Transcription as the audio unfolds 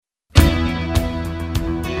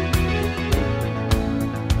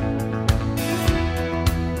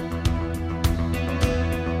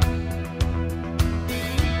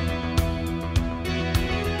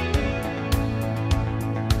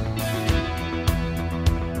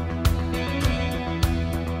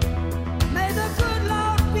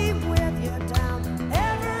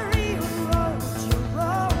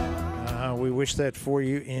that for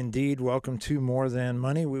you indeed. Welcome to More Than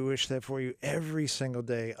Money. We wish that for you every single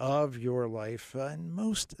day of your life, and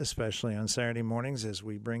most especially on Saturday mornings as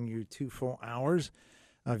we bring you 2 full hours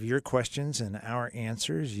of your questions and our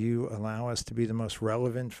answers. You allow us to be the most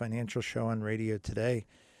relevant financial show on radio today,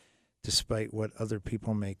 despite what other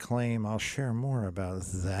people may claim. I'll share more about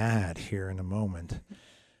that here in a moment.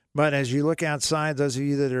 But as you look outside, those of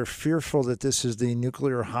you that are fearful that this is the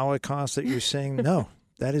nuclear holocaust that you're seeing, no,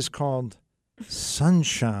 that is called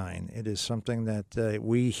sunshine. It is something that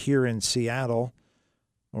we here in Seattle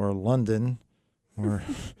or London, or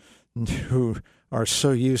who are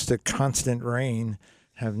so used to constant rain,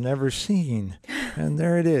 have never seen. And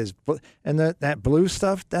there it is. And that blue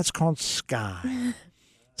stuff, that's called sky.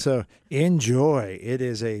 So enjoy. It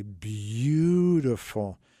is a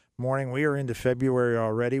beautiful morning. We are into February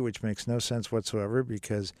already, which makes no sense whatsoever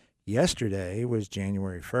because yesterday was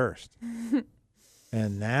January 1st.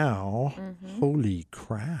 And now, holy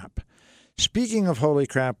crap. Speaking of holy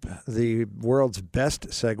crap, the world's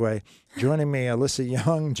best segue, joining me, Alyssa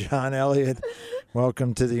Young, John Elliott.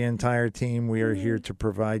 Welcome to the entire team. We are here to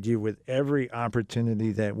provide you with every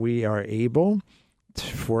opportunity that we are able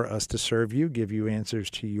for us to serve you, give you answers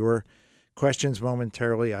to your questions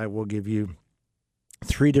momentarily. I will give you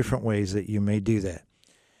 3 different ways that you may do that.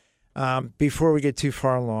 Before we get too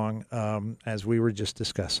far along, as we were just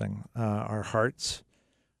discussing, our hearts,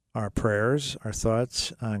 our prayers, our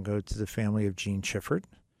thoughts go to the family of Jean Schiffert,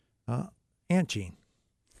 Aunt Jean.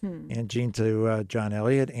 Aunt Jean to John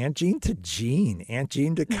Elliott, Aunt Jean to Jean, Aunt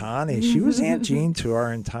Jean to Connie. She was Aunt Jean to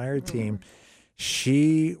our entire team.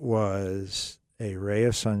 She was a ray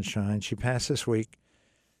of sunshine. She passed this week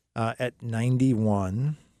at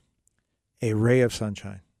 91. A ray of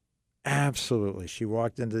sunshine. Absolutely. She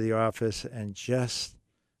walked into the office and just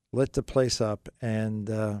lit the place up.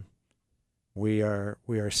 And we are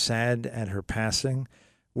sad at her passing.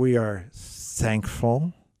 We are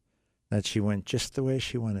thankful that she went just the way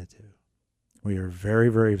she wanted to. We are very,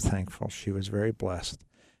 very thankful. She was very blessed.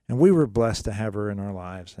 And we were blessed to have her in our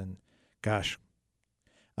lives. And gosh,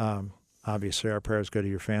 obviously our prayers go to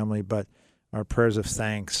your family, but our prayers of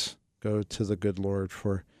thanks go to the good Lord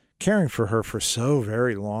for caring for her for so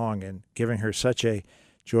very long and giving her such a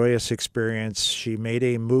joyous experience. She made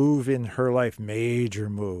a move in her life, major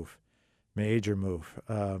move,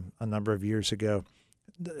 a number of years ago.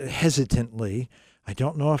 Hesitantly, I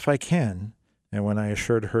don't know if I can. And when I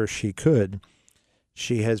assured her she could,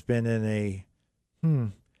 she has been in a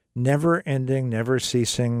never-ending,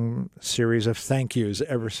 never-ceasing series of thank yous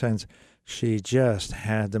ever since. She just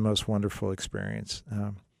had the most wonderful experience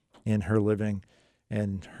in her living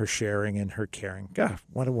and her sharing and her caring. God,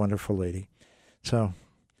 what a wonderful lady. So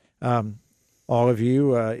all of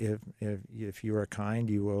you, if you are kind,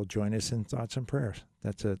 you will join us in thoughts and prayers.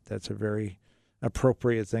 That's a very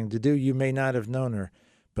appropriate thing to do. You may not have known her,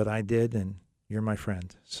 but I did, and you're my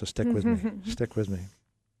friend. So stick with me. Stick with me.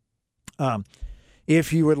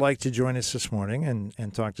 If you would like to join us this morning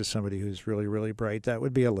and talk to somebody who's really, really bright, that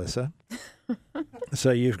would be Alyssa.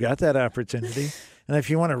 So you've got that opportunity. And if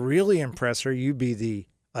you want to really impress her, you be the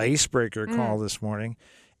icebreaker call this morning.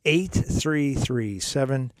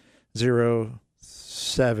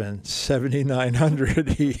 833-707-7900.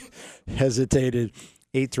 He hesitated.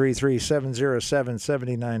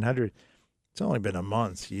 833-707-7900. It's only been a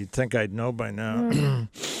month. You'd think I'd know by now.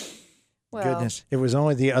 Well, goodness. It was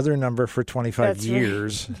only the other number for 25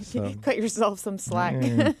 years. Right. So. Cut yourself some slack.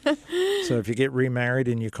 So if you get remarried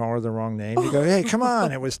and you call her the wrong name, you go, hey, come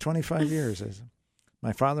on. It was 25 years.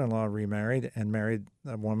 My father-in-law remarried and married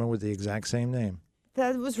a woman with the exact same name.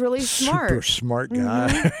 That was really smart. Super smart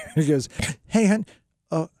guy. He goes, hey, hon,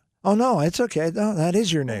 oh, no, it's okay. No, that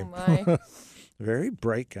is your name. Oh, my. Very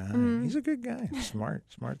bright guy. He's a good guy. Smart.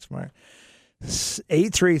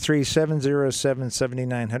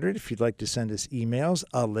 833-707-7900. If you'd like to send us emails,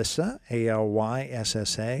 Alyssa,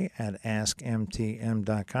 ALYSSA, at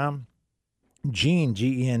askmtm.com. Gene,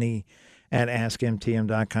 Gene, at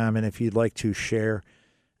askmtm.com. And if you'd like to share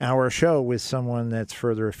our show with someone that's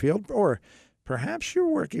further afield, or perhaps you're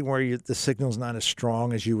working where the signal's not as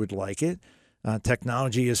strong as you would like it.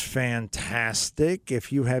 Technology is fantastic.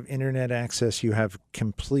 If you have internet access, you have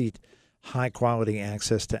complete high-quality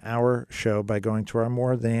access to our show by going to our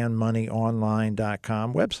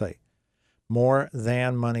morethanmoneyonline.com website.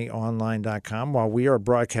 morethanmoneyonline.com. While we are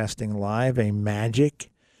broadcasting live, a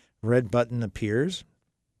magic red button appears.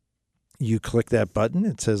 You click that button.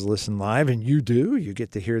 It says listen live, and you do. You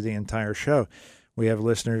get to hear the entire show. We have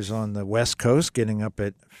listeners on the West Coast getting up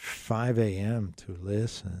at 5 a.m. to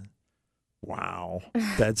listen. Wow.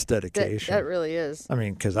 That's dedication. That really is. I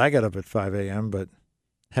mean, because I got up at 5 a.m., but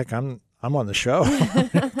heck, I'm I'm on the show.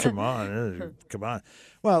 Come on. Come on.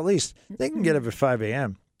 Well, at least they can get up at 5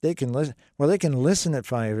 a.m. They can listen. Well, they can listen at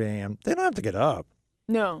 5 a.m. They don't have to get up.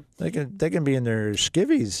 No. They can be in their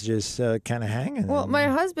skivvies just kind of hanging. Well, my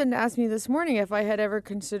husband asked me this morning if I had ever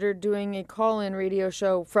considered doing a call-in radio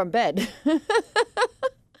show from bed. I'm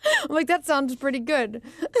like, that sounds pretty good.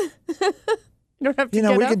 You don't have to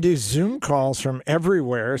get we up. can do Zoom calls from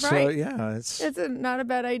everywhere. So, Right. yeah, It's not a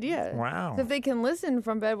bad idea. Wow. So if they can listen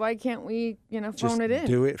from bed, why can't we, Just phone it in?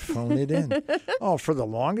 do it, phone it in. Oh, for the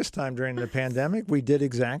longest time during the pandemic, we did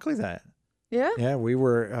exactly that. Yeah? Yeah, we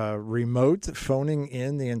were remote phoning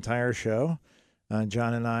in the entire show.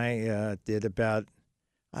 John and I did about,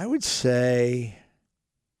 I would say,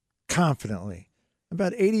 confidently,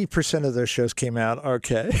 about 80% of those shows came out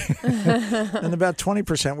okay. And about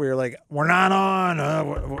 20% we were like, we're not on.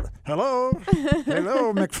 Hello?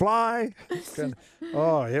 Hello, McFly.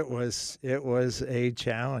 Oh, it was a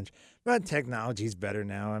challenge. But technology's better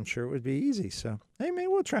now. I'm sure it would be easy. So, hey, maybe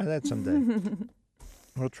we'll try that someday.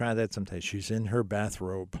 We'll try that someday. She's in her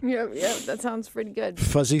bathrobe. Yeah, that sounds pretty good.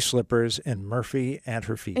 Fuzzy slippers and Murphy at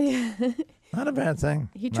her feet. Not a bad thing.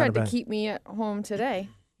 He tried to keep me at home today.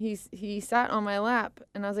 He sat on my lap,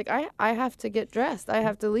 and I was like, I have to get dressed. I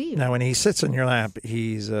have to leave. Now, when he sits on your lap,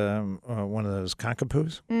 he's one of those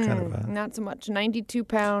cockapoos? Kind of not so much. 92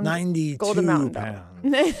 pounds. 92 Golden Mountain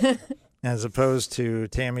pounds. As opposed to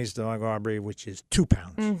Tammy's dog, Aubrey, which is 2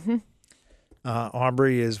 pounds. Mm-hmm.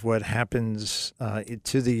 Aubrey is what happens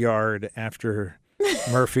to the yard after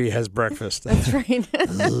Murphy has breakfast. That's right.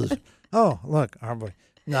 Oh, look, Aubrey.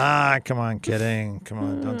 Nah, come on, kidding. Come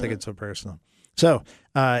on, don't take it so personal. So,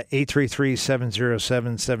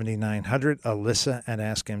 833-707-7900, Alyssa at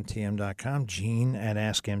AskMTM.com, Gene at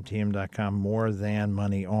AskMTM.com,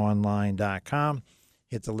 morethanmoneyonline.com.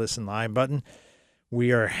 Hit the listen live button.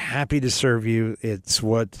 We are happy to serve you. It's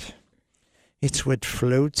what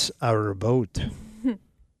floats our boat,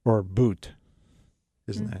 or boot,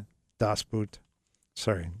 isn't that? Das Boot.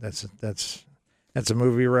 Sorry, that's a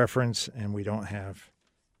movie reference, and we don't have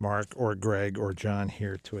Mark or Greg or John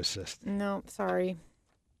here to assist. No, sorry.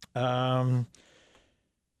 Stock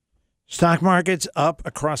market's up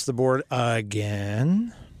across the board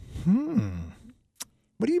again.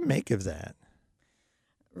 What do you make of that?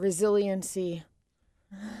 Resiliency.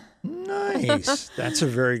 Nice. That's a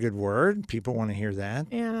very good word. People want to hear that.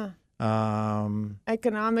 Yeah.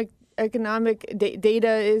 Economic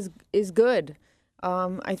data is good.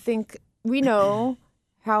 I think we know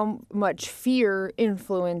how much fear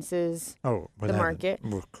influences the market.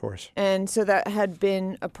 Of course. And so that had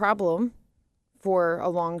been a problem for a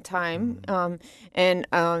long time. And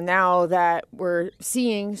now that we're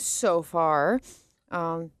seeing so far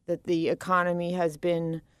that the economy has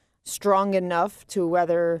been strong enough to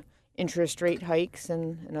weather interest rate hikes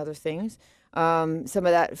and other things, some of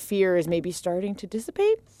that fear is maybe starting to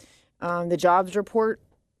dissipate. The jobs report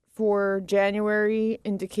for January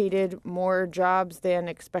indicated more jobs than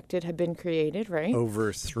expected had been created, right?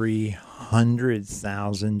 Over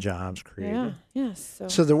 300,000 jobs created. Yeah, yes.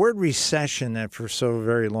 So the word recession that for so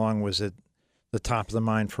very long was at the top of the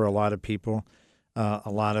mind for a lot of people,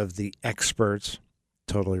 a lot of the experts,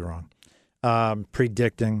 totally wrong.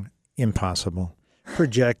 Predicting, impossible.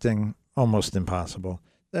 Projecting, almost impossible.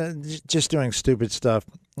 Just doing stupid stuff.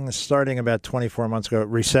 Starting about 24 months ago,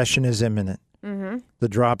 recession is imminent. Mm-hmm. The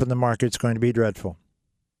drop in the market's going to be dreadful.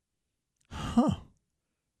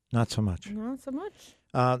 Not so much. Not so much.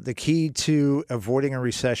 The key to avoiding a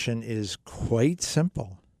recession is quite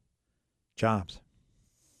simple. Jobs.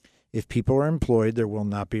 If people are employed, there will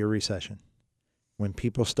not be a recession. When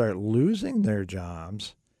people start losing their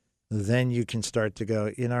jobs, then you can start to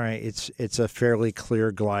go, all right, it's a fairly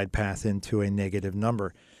clear glide path into a negative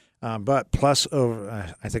number. But plus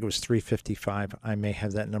over, I think it was 355. I may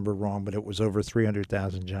have that number wrong, but it was over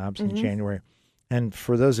 300,000 jobs in January. And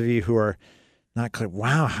for those of you who are not clear,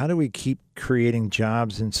 wow, how do we keep creating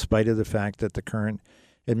jobs in spite of the fact that the current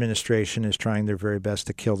administration is trying their very best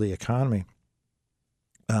to kill the economy?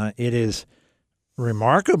 It is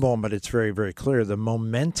remarkable, but it's very, very clear. The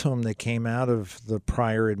momentum that came out of the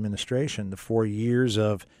prior administration, the 4 years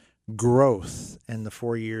of growth and the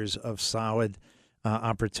 4 years of solid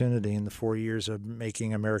opportunity and the 4 years of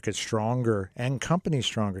making America stronger and companies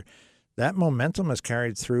stronger, that momentum has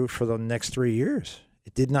carried through for the next 3 years.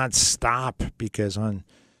 It did not stop because on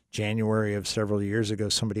January of several years ago,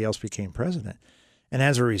 somebody else became president. And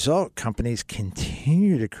as a result, companies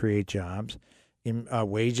continue to create jobs.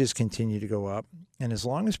 Wages continue to go up. And as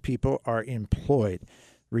long as people are employed,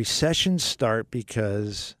 recessions start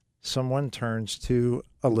because someone turns to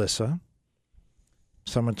Alyssa,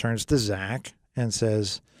 someone turns to Zach and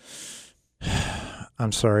says,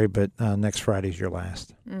 I'm sorry, but next Friday's your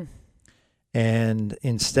last. And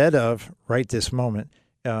instead of right this moment,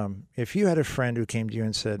 if you had a friend who came to you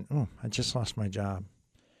and said, "Oh, I just lost my job,"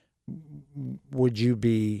 would you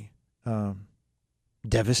be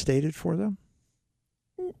devastated for them?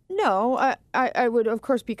 No, I would, of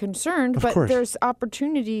course, be concerned, Of but course. there's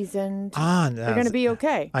opportunities and they're Now, going to be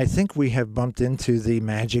okay. I think we have bumped into the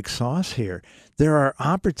magic sauce here. There are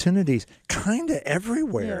opportunities kind of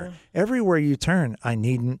everywhere. Everywhere you turn, I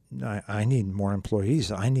need more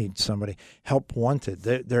employees. I need somebody, help wanted.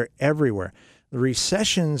 They're everywhere. The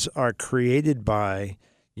recessions are created by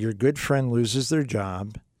your good friend loses their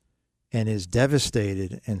job and is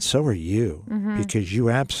devastated, and so are you, because you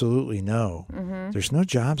absolutely know there's no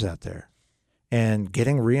jobs out there. And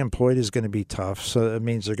getting reemployed is going to be tough, so it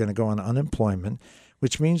means they're going to go on unemployment,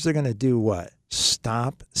 which means they're going to do what?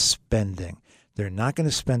 Stop spending. They're not going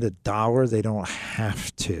to spend $1 they don't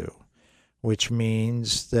have to, which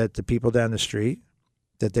means that the people down the street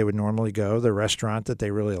that they would normally go, the restaurant that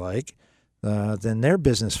they really like, then their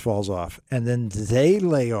business falls off, and then they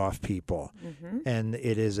lay off people, and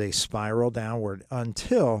it is a spiral downward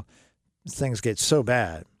until things get so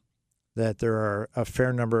bad that there are a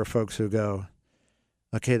fair number of folks who go,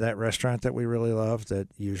 okay, that restaurant that we really love, that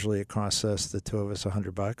usually it costs us, the two of us,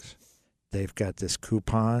 $100, they've got this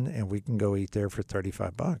coupon, and we can go eat there for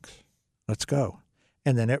 $35. Let's go.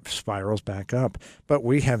 And then it spirals back up. But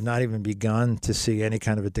we have not even begun to see any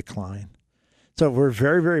kind of a decline. So we're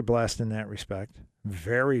very, very blessed in that respect.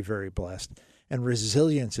 Very, very blessed. And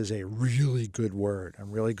resilience is a really good word. I'm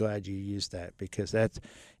really glad you used that, because that's,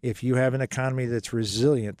 if you have an economy that's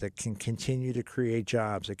resilient, that can continue to create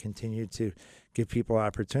jobs, that continue to give people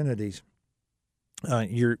opportunities,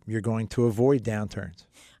 you're going to avoid downturns.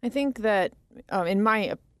 I think that, in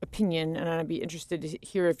my opinion, and I'd be interested to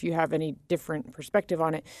hear if you have any different perspective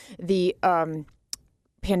on it, the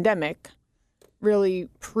pandemic really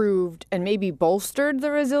proved and maybe bolstered the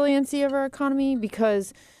resiliency of our economy,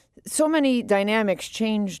 because so many dynamics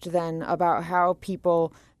changed then about how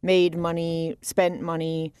people made money, spent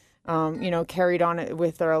money, carried on it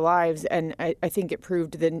with their lives. And I think it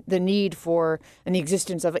proved the need for and the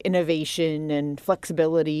existence of innovation and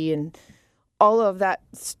flexibility and all of that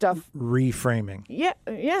stuff. Reframing. Yeah.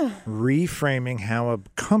 Reframing how a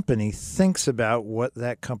company thinks about what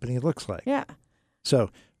that company looks like. Yeah. So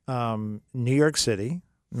New York City,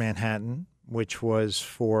 Manhattan, which was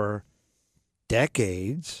for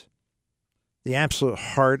decades the absolute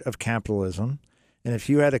heart of capitalism. And if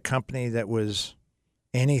you had a company that was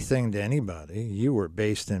anything to anybody, you were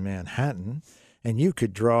based in Manhattan, and you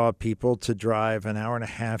could draw people to drive an hour and a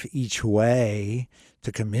half each way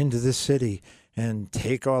to come into the city and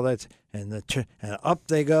take all that, and up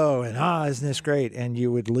they go, and isn't this great? And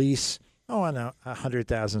you would lease,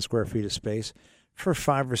 100,000 square feet of space for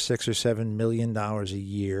 $5 or $6 or $7 million a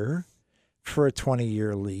year for a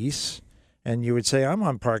 20-year lease. And you would say, I'm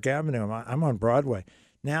on Park Avenue, I'm on Broadway.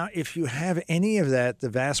 Now, if you have any of that, the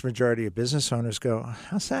vast majority of business owners go,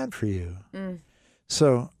 how sad for you.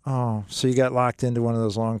 So you got locked into one of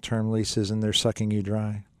those long-term leases and they're sucking you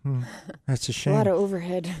dry. That's a shame. A lot of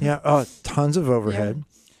overhead. Yeah, tons of overhead.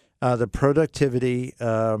 Yeah. The productivity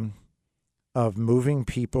of moving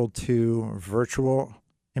people to virtual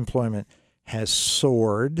employment has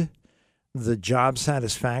soared. The job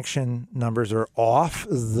satisfaction numbers are off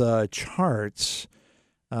the charts.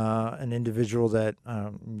 An individual that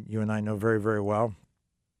you and I know very, very well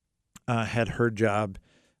had her job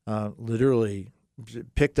literally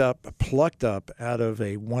plucked up out of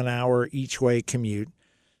a 1 hour each way commute,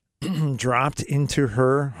 dropped into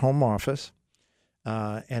her home office,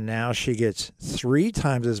 and now she gets 3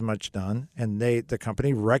 times as much done. And the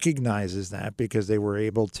company recognizes that because they were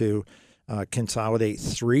able to consolidate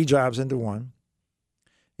 3 jobs into one.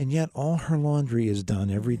 And yet all her laundry is done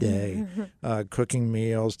every day, cooking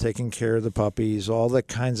meals, taking care of the puppies, all the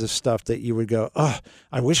kinds of stuff that you would go,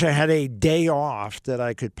 I wish I had a day off that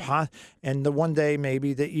I could and the one day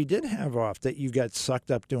maybe that you did have off that you got sucked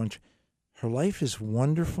up doing. Her life is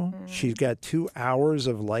wonderful. She's got 2 hours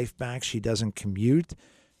of life back. She doesn't commute.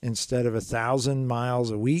 Instead of 1,000 miles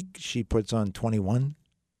a week, she puts on 21.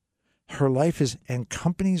 Her life is, and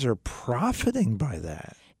companies are profiting by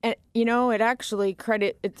that. And, it actually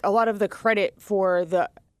it's a lot of the credit for the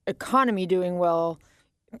economy doing well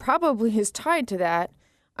probably is tied to that.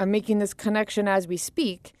 I'm making this connection as we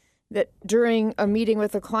speak, that during a meeting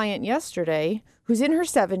with a client yesterday who's in her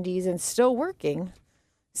 70s and still working,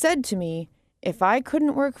 said to me, if I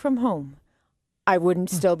couldn't work from home, I wouldn't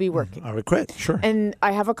still be working. I would quit, sure. And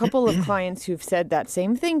I have a couple of clients who've said that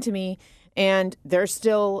same thing to me, and they're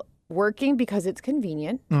still working because it's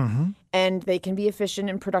convenient. and they can be efficient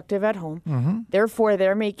and productive at home. Mm-hmm. Therefore,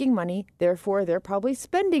 they're making money. Therefore, they're probably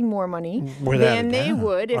spending more money Without than a they doubt,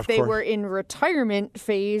 would if of they course. were in retirement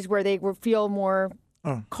phase where they would feel more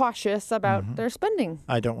cautious about their spending.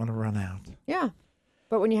 I don't want to run out. Yeah.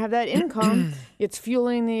 But when you have that income, it's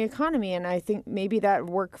fueling the economy. And I think maybe that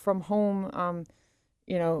work from home,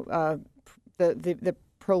 the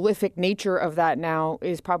prolific nature of that now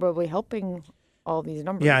is probably helping all these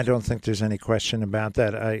numbers. Yeah, I don't think there's any question about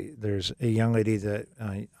that. There's a young lady that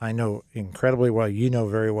I know incredibly well. You know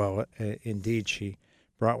very well. Indeed, she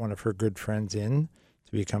brought one of her good friends in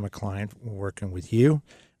to become a client working with you.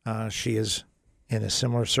 She is in a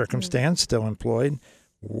similar circumstance, still employed,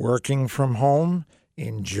 working from home,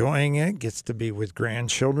 enjoying it, gets to be with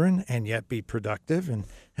grandchildren and yet be productive and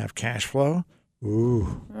have cash flow.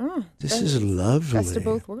 Ooh, this is lovely. Best of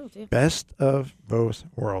both worlds, yeah. Best of both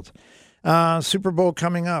worlds. Super Bowl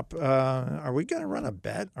coming up. Are we going to run a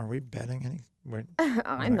bet? Are we betting any?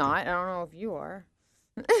 I'm not. I don't know if you are.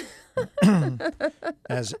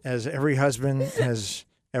 As every husband has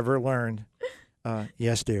ever learned,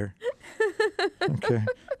 yes, dear. Okay,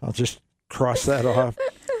 I'll just cross that off.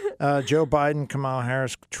 Joe Biden, Kamala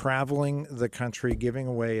Harris traveling the country, giving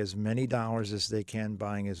away as many dollars as they can,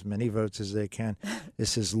 buying as many votes as they can.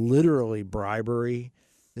 This is literally bribery.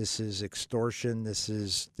 This is extortion. This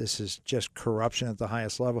is just corruption at the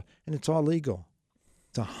highest level, and it's all legal.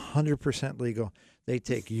 It's 100% legal. They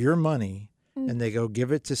take your money and they go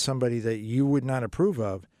give it to somebody that you would not approve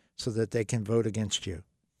of, so that they can vote against you.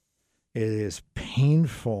 It is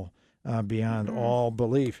painful beyond all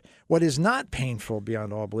belief. What is not painful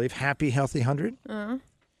beyond all belief? Happy Healthy 100.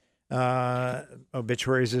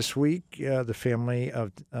 Obituaries this week. The family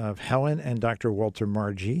of Helen and Dr. Walter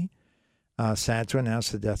Margie. Sad to announce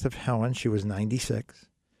the death of Helen. She was 96.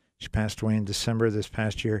 She passed away in December this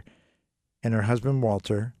past year. And her husband,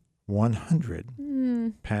 Walter,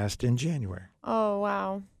 100, passed in January. Oh,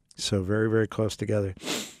 wow. So very, very close together.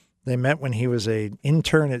 They met when he was an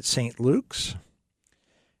intern at St. Luke's,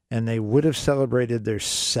 and they would have celebrated their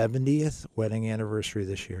 70th wedding anniversary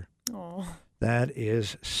this year. Oh. That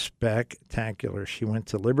is spectacular. She went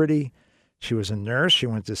to Liberty. She was a nurse. She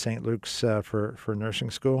went to St. Luke's for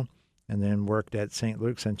nursing school, and then worked at St.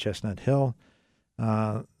 Luke's on Chestnut Hill.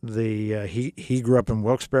 He grew up in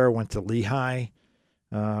Wilkes-Barre, went to Lehigh,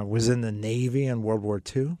 was in the Navy in World War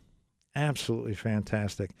II. Absolutely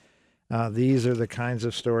fantastic. These are the kinds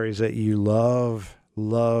of stories that you love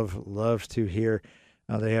to hear.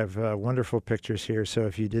 They have wonderful pictures here. So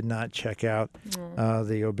if you did not check out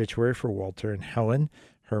the obituary for Walter and Helen,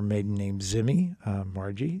 her maiden name Zimmy,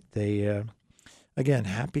 Margie, they, again,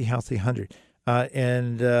 happy, healthy 100.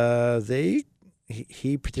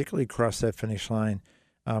 He particularly crossed that finish line.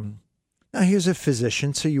 Now, he was a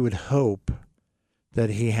physician, so you would hope that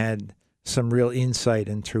he had some real insight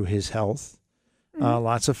into his health.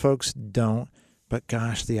 Lots of folks don't. But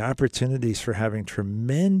gosh, the opportunities for having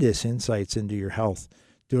tremendous insights into your health,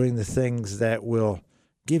 doing the things that will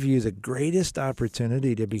give you the greatest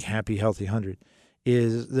opportunity to be happy, healthy 100,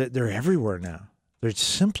 is that they're everywhere now. They're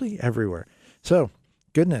simply everywhere. So,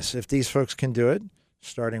 goodness, if these folks can do it,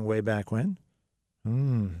 starting way back when,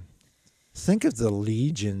 think of the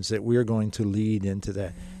legions that we're going to lead into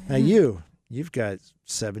that. Now, you've got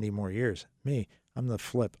 70 more years. Me, I'm the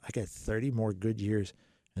flip. I got 30 more good years,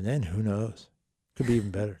 and then who knows? Could be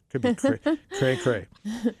even better. Could be cray.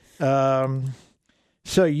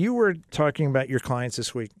 So you were talking about your clients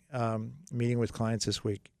this week, meeting with clients this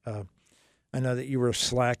week. I know that you were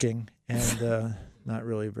slacking and not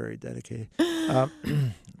really very dedicated.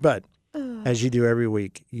 But as you do every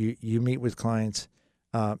week, you meet with clients,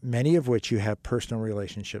 many of which you have personal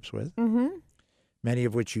relationships with, many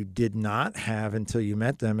of which you did not have until you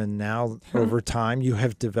met them. And now over time, you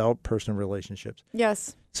have developed personal relationships.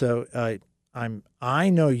 Yes. So I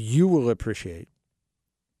know you will appreciate,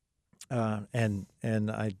 and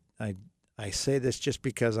I say this just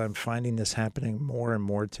because I'm finding this happening more and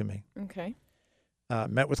more to me. Okay.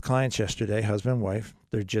 Met with clients yesterday, husband and wife.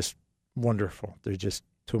 They're just wonderful. They're just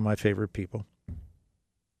two of my favorite people.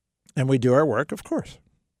 And we do our work, of course.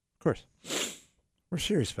 Of course. We're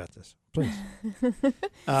serious about this. Please.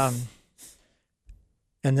 And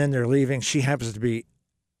then they're leaving. She happens to be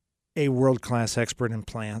a world-class expert in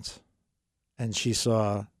plants. And she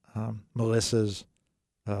saw Melissa's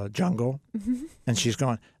jungle. And she's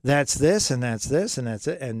going, that's this, and that's this, and that's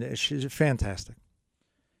it. And she's fantastic.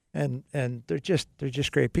 And they're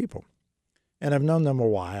just great people. And I've known them a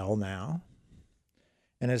while now.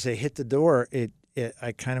 And as they hit the door,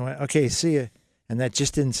 I kind of went, okay, see ya. And that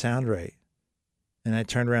just didn't sound right. And I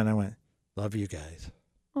turned around and I went, love you guys.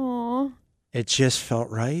 Aw. it just felt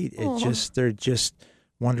right. They're just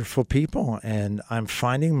wonderful people. And I'm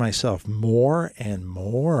finding myself more and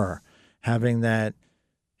more having that,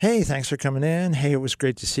 hey, thanks for coming in. Hey, it was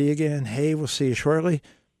great to see you again. Hey, we'll see you shortly.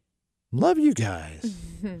 Love you guys.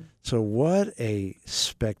 So what a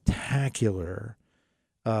spectacular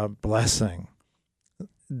blessing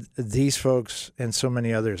these folks and so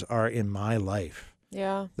many others are in my life.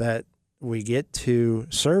 Yeah. That we get to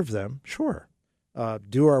serve them, sure.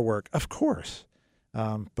 Do our work, of course.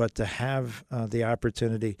 But to have the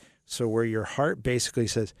opportunity, so where your heart basically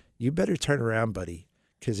says, you better turn around, buddy,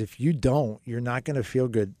 because if you don't, you're not going to feel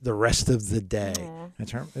good the rest of the day.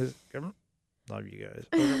 Love you guys.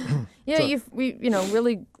 Yeah, So, we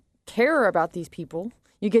really care about these people.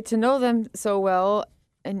 You get to know them so well,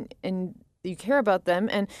 and you care about them,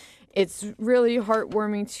 and it's really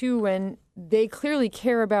heartwarming too when they clearly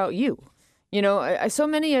care about you. So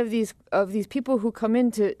many of these people who come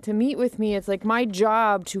in to meet with me, it's like my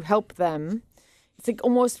job to help them. It's like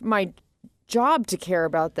almost my job to care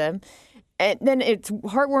about them. And then it's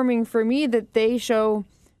heartwarming for me that they show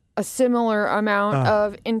a similar amount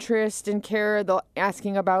of interest and care. They're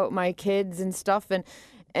asking about my kids and stuff,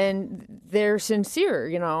 and they're sincere,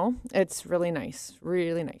 It's really nice,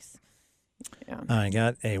 really nice. Yeah. I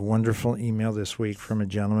got a wonderful email this week from a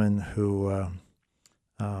gentleman who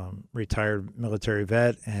retired military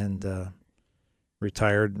vet and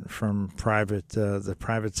retired from the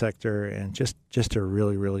private sector, and just a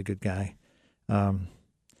really, really good guy.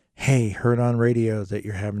 Hey, heard on radio that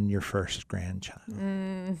you're having your first grandchild,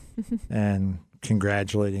 and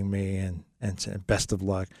congratulating me and saying best of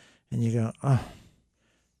luck. And you go, oh,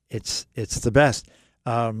 it's the best.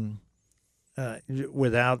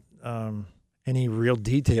 Without any real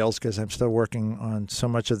details, because I'm still working on so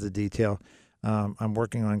much of the detail. I'm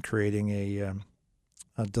working on creating a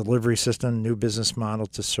delivery system, new business model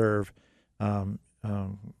to serve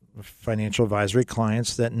financial advisory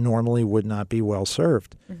clients that normally would not be well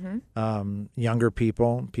served. Younger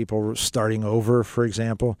people starting over, for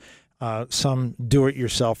example. Some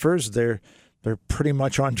do-it-yourselfers, they're pretty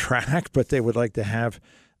much on track, but they would like to have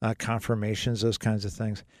confirmations, those kinds of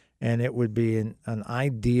things. And it would be an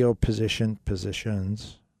ideal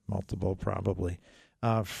positions, multiple probably,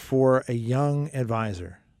 for a young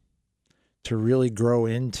advisor to really grow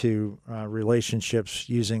into relationships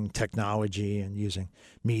using technology and using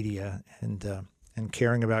media and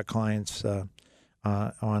caring about clients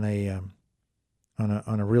on a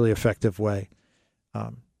really effective way.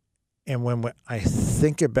 And when I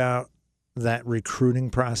think about that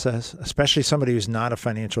recruiting process, especially somebody who's not a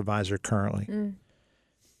financial advisor currently,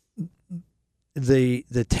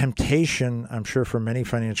 the temptation, I'm sure, for many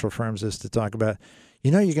financial firms is to talk about,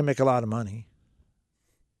 you can make a lot of money.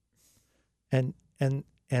 And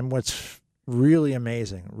what's really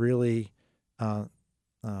amazing, really, the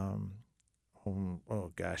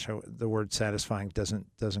word satisfying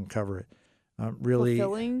doesn't cover it.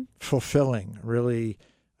 Really fulfilling, really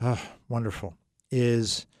wonderful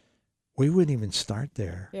is we wouldn't even start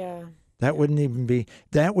there. Yeah. That would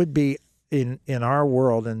be in our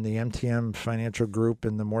world, in the MTM Financial Group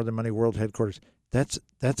and the More Than Money World Headquarters. That's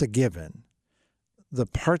a given. The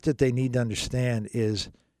part that they need to understand is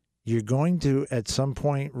you're going to, at some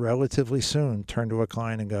point relatively soon, turn to a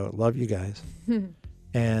client and go, love you guys.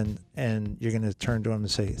 and you're going to turn to them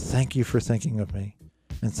and say, thank you for thinking of me.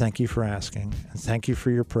 And thank you for asking. And thank you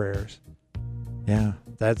for your prayers. Yeah,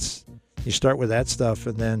 you start with that stuff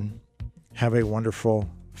and then have a wonderful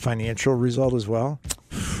financial result as well.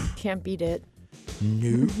 Can't beat it.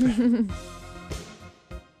 Nope.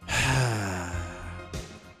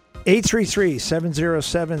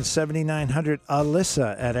 833-707-7900.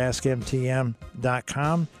 Alyssa at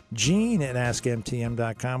AskMTM.com. Gene at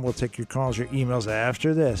AskMTM.com. We'll take your calls, your emails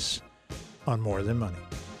after this on More Than Money.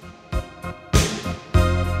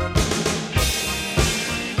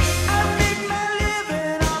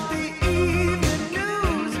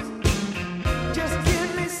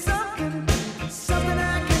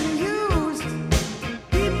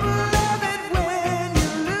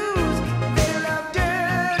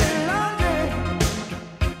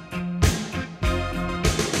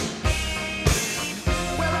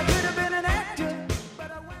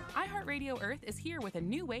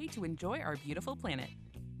 To enjoy our beautiful planet.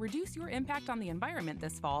 Reduce your impact on the environment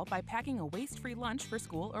this fall by packing a waste-free lunch for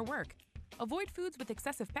school or work. Avoid foods with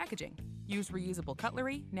excessive packaging. Use reusable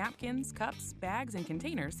cutlery, napkins, cups, bags, and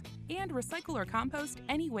containers, and recycle or compost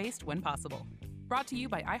any waste when possible. Brought to you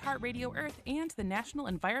by iHeartRadio Earth and the National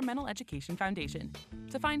Environmental Education Foundation.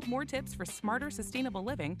 To find more tips for smarter, sustainable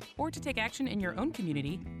living, or to take action in your own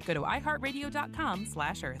community, go to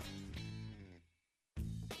iHeartRadio.com/Earth.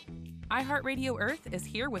 iHeartRadio Earth is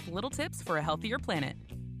here with little tips for a healthier planet.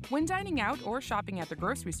 When dining out or shopping at the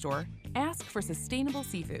grocery store, ask for sustainable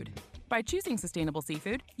seafood. By choosing sustainable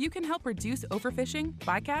seafood, you can help reduce overfishing,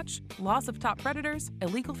 bycatch, loss of top predators,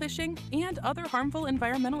 illegal fishing, and other harmful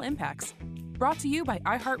environmental impacts. Brought to you by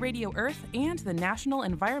iHeartRadio Earth and the National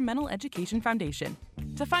Environmental Education Foundation.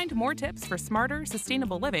 To find more tips for smarter,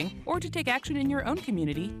 sustainable living, or to take action in your own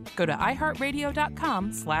community, go to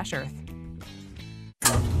iHeartRadio.com/Earth.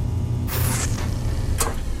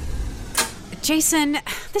 Jason,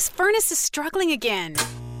 this furnace is struggling again.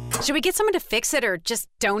 Should we get someone to fix it or just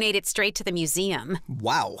donate it straight to the museum?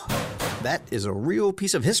 Wow, that is a real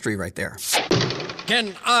piece of history right there.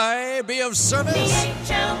 Can I be of service?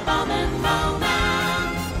 DHL Bowman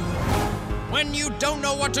Bowman. When you don't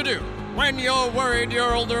know what to do, when you're worried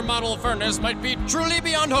your older model furnace might be truly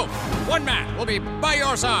beyond hope, one man will be by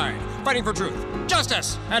your side, fighting for truth,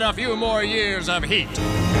 justice, and a few more years of heat.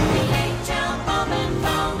 DHL Bowman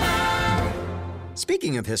Bowman.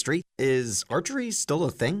 Speaking of history, is archery still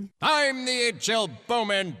a thing? I'm the H.L.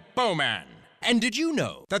 Bowman Bowman. And did you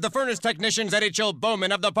know that the furnace technicians at H.L.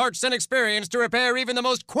 Bowman have the parts and experience to repair even the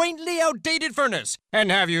most quaintly outdated furnace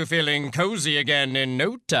and have you feeling cozy again in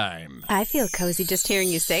no time? I feel cozy just hearing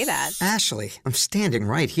you say that. Ashley, I'm standing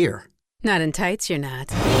right here. Not in tights, you're not.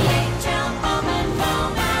 DHL Bowman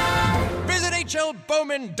Bowman. Visit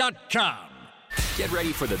HLBowman.com. Get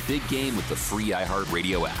ready for the big game with the free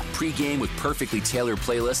iHeartRadio app. Pre-game with perfectly tailored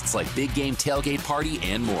playlists like Big Game Tailgate Party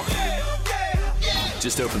and more.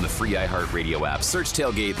 Just open the free iHeartRadio app, search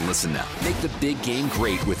Tailgate, and listen now. Make the big game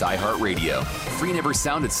great with iHeartRadio. Free never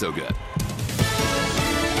sounded so good.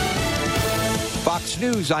 Fox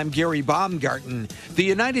News, I'm Gary Baumgarten. The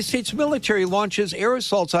United States military launches air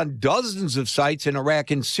assaults on dozens of sites in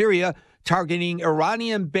Iraq and Syria, targeting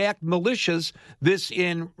Iranian-backed militias, this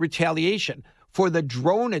in retaliation for the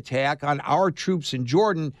drone attack on our troops in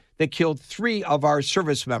Jordan that killed 3 of our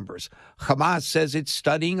service members. Hamas says it's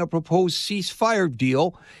studying a proposed ceasefire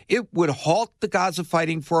deal. It would halt the Gaza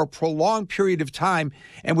fighting for a prolonged period of time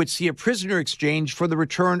and would see a prisoner exchange for the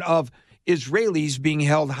return of Israelis being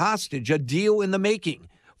held hostage, a deal in the making.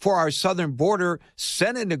 For our southern border,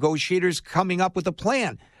 Senate negotiators coming up with a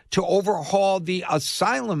plan to overhaul the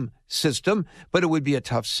asylum system, but it would be a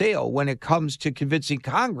tough sale when it comes to convincing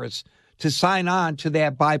Congress to sign on to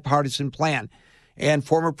that bipartisan plan. And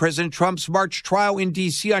former President Trump's March trial in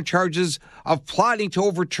D.C. on charges of plotting to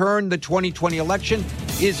overturn the 2020 election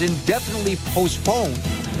is indefinitely postponed.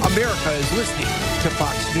 America is listening to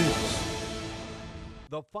Fox News.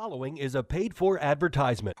 The following is a paid-for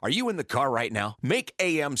advertisement. Are you in the car right now? Make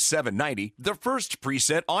AM 790 the first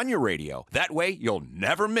preset on your radio. That way, you'll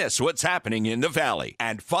never miss what's happening in the Valley.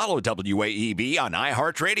 And follow WAEB on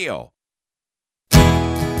iHeartRadio.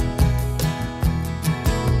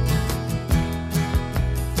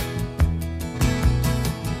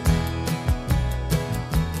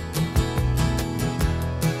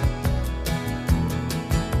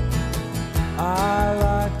 I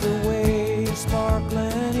like the way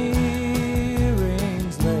sparkling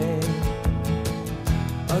earrings lay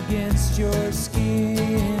against your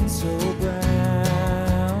skin so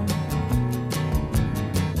brown,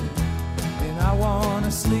 and I want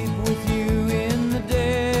to sleep with you in the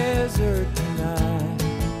desert tonight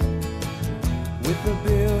with a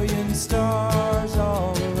billion stars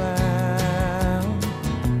all around,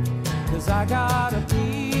 'cause I got a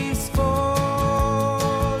peaceful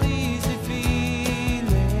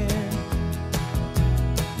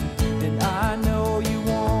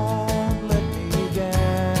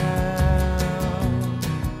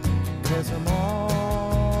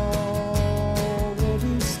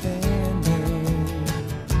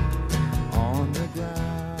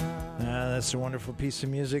That's a wonderful piece of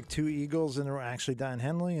music. 2 Eagles in a row. Actually, Don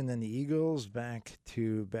Henley, and then the Eagles back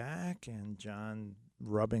to back, and John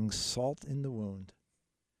rubbing salt in the wound.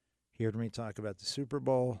 Heard me talk about the Super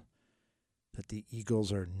Bowl that the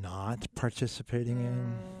Eagles are not participating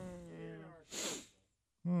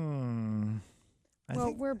in.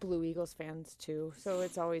 Well, we're Blue Eagles fans too, so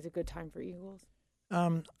it's always a good time for Eagles.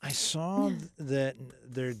 I saw that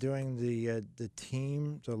they're doing the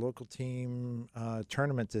local team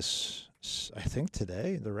tournament this, I think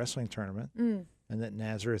today, the wrestling tournament, and that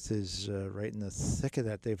Nazareth is right in the thick of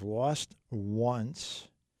that. They've lost once.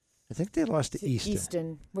 I think they lost to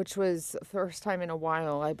Easton. Which was the first time in a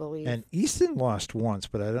while, I believe. And Easton lost once,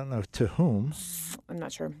 but I don't know to whom. I'm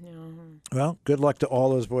not sure. No. Well, good luck to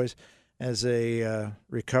all those boys. As a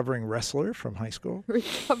recovering wrestler from high school.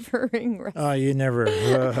 Recovering wrestler. Oh, you never.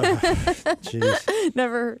 Jeez.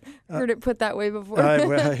 Never heard it put that way before.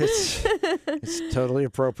 Well, it's totally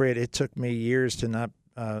appropriate. It took me years to not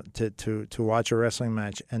to watch a wrestling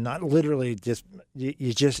match and not literally just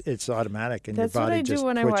it's automatic and That's your body what I just do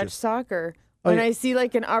when twitches. I watch soccer. Oh, When yeah. I see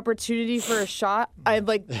like an opportunity for a shot, I'm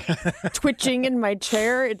like twitching in my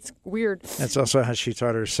chair. It's weird. That's also how she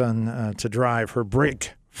taught her son to drive. Her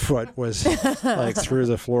brake foot was like through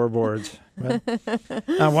the floorboards. But,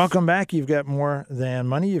 welcome back. You've got More Than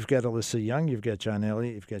Money. You've got Alyssa Young. You've got John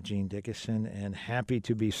Elliott. You've got Gene Dickinson. And happy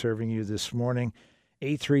to be serving you this morning.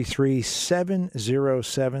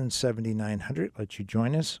 833-707-7900. Let you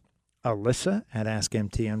join us. Alyssa at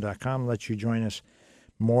AskMTM.com. Let you join us.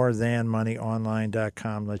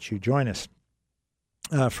 MoreThanMoneyOnline.com. Let you join us.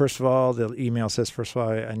 First of all, the email says, first of all,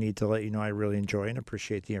 I need to let you know I really enjoy and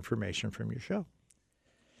appreciate the information from your show.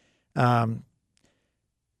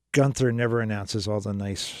 Gunther never announces all the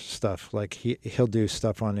nice stuff. Like he'll do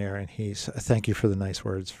stuff on air and he's, thank you for the nice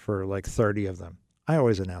words for like 30 of them. I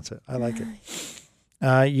always announce it. I like it.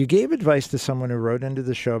 You gave advice to someone who wrote into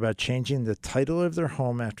the show about changing the title of their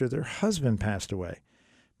home after their husband passed away.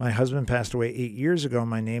 My husband passed away 8 years ago.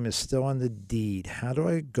 My name is still on the deed. How do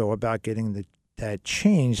I go about getting that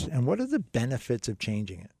changed, and what are the benefits of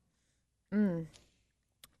changing it?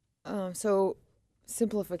 So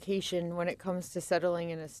simplification when it comes to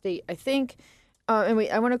settling an estate. I think, I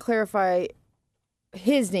want to clarify,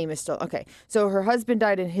 his name is still, okay. So her husband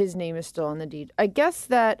died and his name is still on the deed. I guess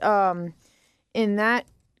that in that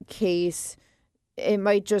case, it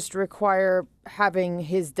might just require having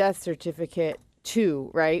his death certificate too,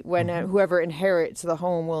 right? When whoever inherits the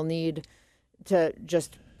home will need to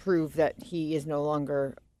just prove that he is no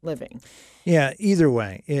longer living. Yeah, either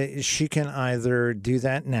way, she can either do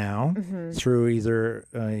that now through either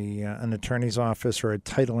an attorney's office or a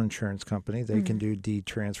title insurance company. They can do deed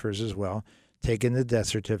transfers as well. Take in the death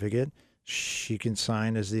certificate. She can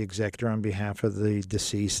sign as the executor on behalf of the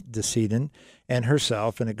decedent and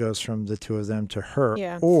herself, and it goes from the two of them to her.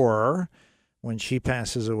 Yeah. Or when she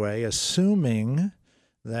passes away, assuming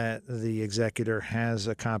that the executor has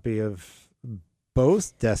a copy of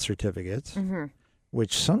both death certificates,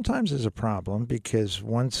 which sometimes is a problem because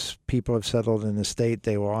once people have settled an estate,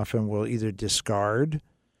 they will either discard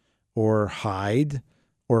or hide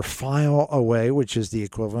or file away, which is the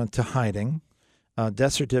equivalent to hiding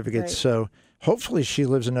death certificates. Right. So hopefully she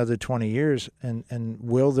lives another 20 years, and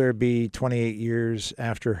will there be 28 years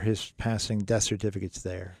after his passing death certificates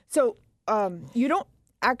there? So you don't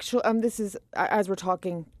actually, this is, as we're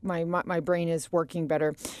talking, my brain is working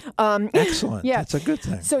better. Excellent. Yeah. That's a good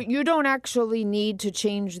thing. So you don't actually need to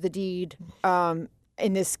change the deed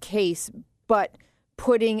in this case, but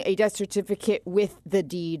putting a death certificate with the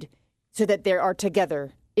deed so that they are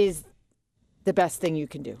together is the best thing you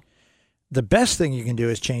can do. The best thing you can do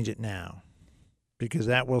is change it now, because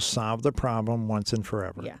that will solve the problem once and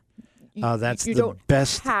forever. Yeah. That's you the don't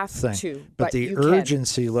best have thing. to, but the you can.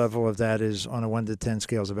 urgency level of that is on a 1 to 10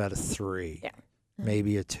 scale is about a 3,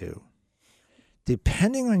 maybe a 2.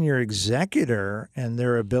 Depending on your executor and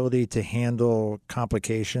their ability to handle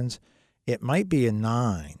complications, it might be a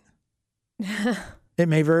 9. It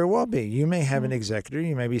may very well be. You may have an executor.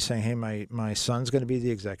 You may be saying, hey, my son's going to be the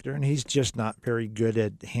executor, and he's just not very good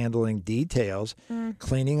at handling details.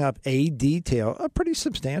 Cleaning up a detail, a pretty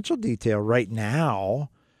substantial detail right now,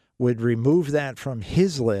 would remove that from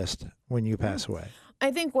his list when you pass away.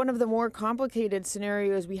 I think one of the more complicated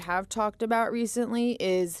scenarios we have talked about recently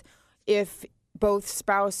is if both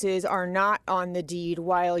spouses are not on the deed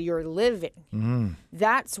while you're living.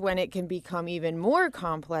 That's when it can become even more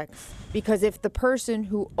complex, because if the person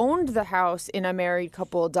who owned the house in a married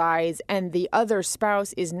couple dies and the other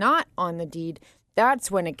spouse is not on the deed, that's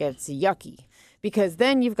when it gets yucky, because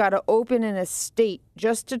then you've got to open an estate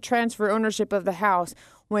just to transfer ownership of the house,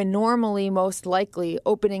 when normally, most likely,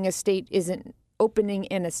 opening an estate is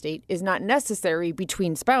not necessary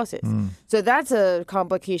between spouses. So that's a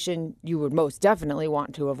complication you would most definitely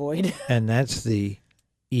want to avoid. And that's the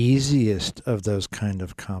easiest of those kind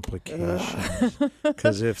of complications.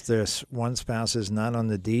 Because if this one spouse is not on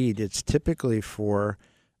the deed, it's typically for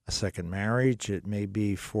a second marriage. It may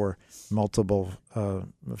be for multiple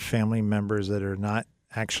family members that are not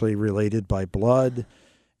actually related by blood.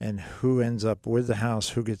 And who ends up with the house,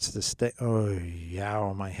 who gets the stay. Oh,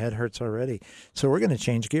 yeah, my head hurts already. So we're going to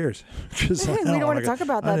change gears. We don't want to talk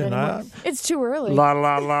about that anymore. It's too early. La,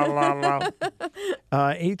 la, la, la, la.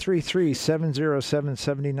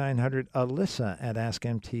 833-707-7900. Alyssa at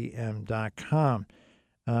AskMTM.com.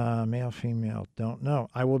 Male, female, don't know.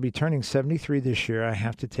 I will be turning 73 this year. I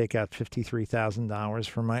have to take out $53,000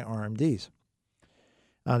 for my RMDs.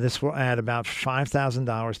 This will add about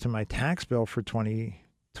 $5,000 to my tax bill for 2024.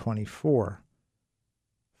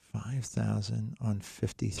 5,000 on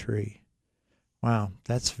 53. Wow,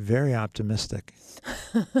 that's very optimistic.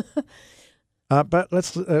 But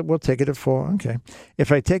we'll take it at full. Okay.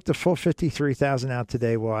 If I take the full $53,000 out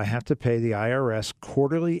today, will I have to pay the IRS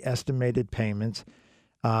quarterly estimated payments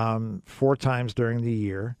 4 times during the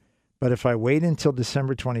year? But if I wait until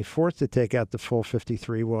December 24th to take out the full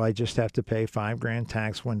 53, will I just have to pay $5,000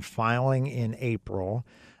 tax when filing in April?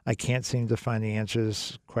 I can't seem to find the answer to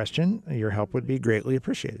this question. Your help would be greatly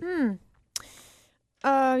appreciated.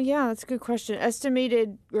 Yeah, that's a good question.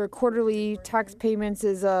 Estimated or quarterly tax payments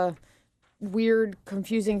is a weird,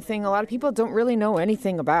 confusing thing. A lot of people don't really know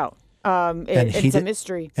anything about. It's a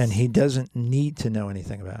mystery. And he doesn't need to know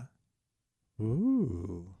anything about it.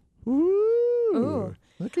 Ooh.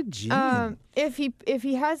 Look at Gene. If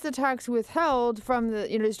he has the tax withheld from the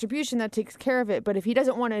distribution, that takes care of it. But if he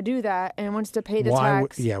doesn't want to do that and wants to pay the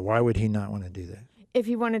tax, why would he not want to do that? If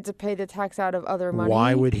he wanted to pay the tax out of other money,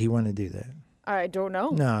 why would he want to do that? I don't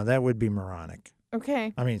know. No, that would be moronic.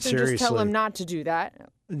 Okay. I mean, so seriously. Just tell him not to do that.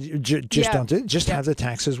 Don't do it. Just have the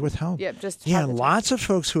taxes withheld. Yep. Lots of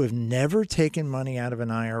folks who have never taken money out of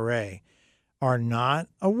an IRA are not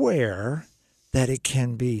aware that it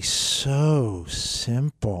can be so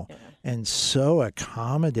simple and so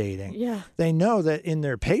accommodating. Yeah. They know that in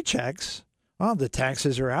their paychecks, the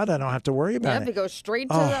taxes are out. I don't have to worry about it. They go straight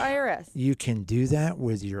to the IRS. You can do that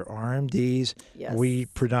with your RMDs. Yes. We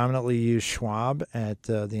predominantly use Schwab at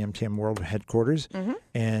the MTM World headquarters. Mm-hmm.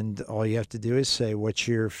 And all you have to do is say, what's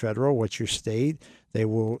your federal, what's your state? They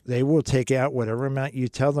will take out whatever amount you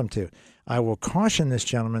tell them to. I will caution this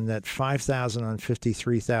gentleman that $5,000 on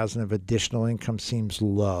 $53,000 of additional income seems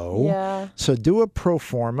low. Yeah. So do a pro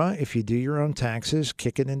forma. If you do your own taxes,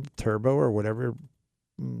 kick it into Turbo or whatever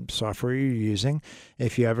software you're using.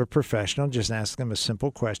 If you have a professional, just ask them a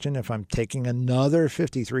simple question. If I'm taking another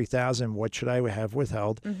 $53,000, what should I have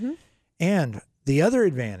withheld? Mm-hmm. And the other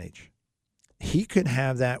advantage, he could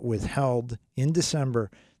have that withheld in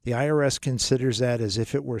December. The IRS considers that as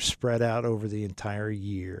if it were spread out over the entire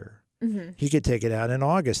year. Mm-hmm. He could take it out in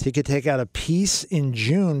August. He could take out a piece in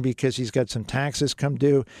June because he's got some taxes come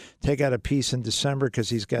due. Take out a piece in December because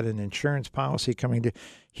he's got an insurance policy coming due.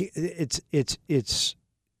 It's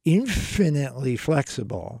infinitely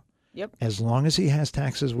flexible. Yep. As long as he has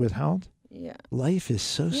taxes withheld. Yeah. Life is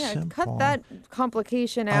so simple. Cut that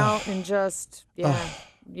complication out and just you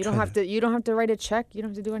don't have to write a check. You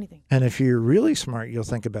don't have to do anything. And if you're really smart, you'll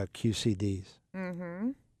think about QCDs.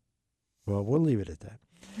 Mm-hmm. Well, we'll leave it at that.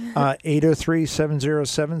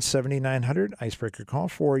 803-707-7900, icebreaker call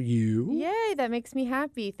for you. Yay, that makes me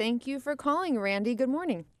happy. Thank you for calling, Randy. Good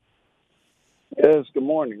morning. Yes, good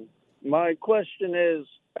morning. My question is,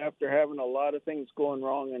 after having a lot of things going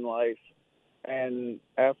wrong in life, and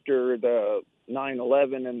after the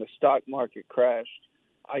 9/11 and the stock market crashed,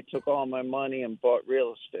 I took all my money and bought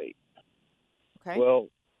real estate. Okay. Well,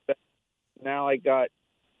 now I got,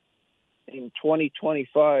 in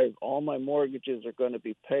 2025, all my mortgages are going to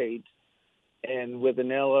be paid. And with an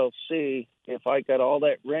LLC, if I got all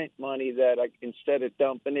that rent money that instead of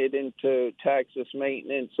dumping it into taxes,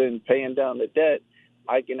 maintenance, and paying down the debt,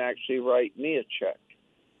 I can actually write me a check.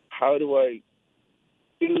 How do I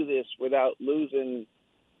do this without losing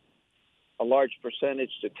a large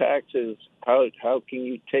percentage to taxes? How can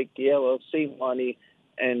you take the LLC money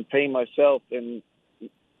and pay myself, and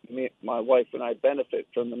my wife and I benefit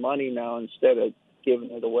from the money now instead of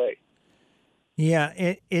giving it away? Yeah,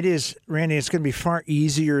 it is, Randy. It's going to be far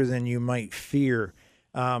easier than you might fear.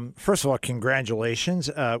 First of all, congratulations.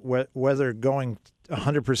 Whether going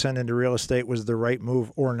 100% into real estate was the right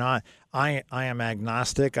move or not, I am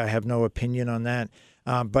agnostic. I have no opinion on that.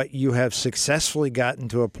 But you have successfully gotten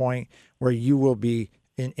to a point where you will be,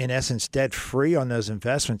 in essence, debt-free on those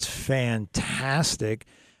investments. Fantastic.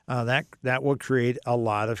 That will create a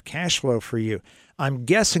lot of cash flow for you. I'm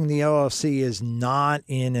guessing the LLC is not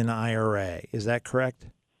in an IRA. Is that correct?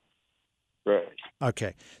 Right.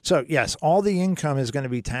 Okay. So, yes, all the income is going to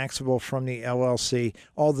be taxable from the LLC,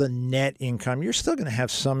 all the net income. You're still going to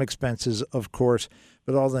have some expenses, of course,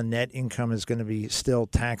 but all the net income is going to be still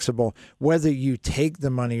taxable, whether you take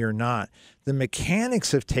the money or not. The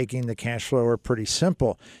mechanics of taking the cash flow are pretty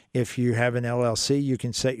simple. If you have an LLC, you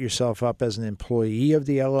can set yourself up as an employee of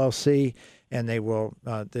the LLC, and they will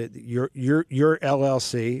your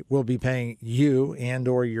LLC will be paying you and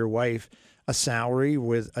or your wife a salary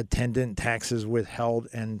with attendant taxes withheld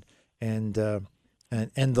and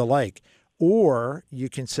the like. Or you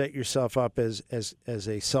can set yourself up as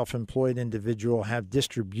a self-employed individual, have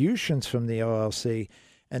distributions from the LLC,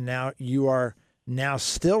 and now you are now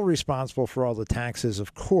still responsible for all the taxes,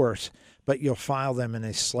 of course, but you'll file them in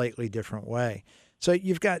a slightly different way. So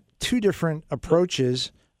you've got two different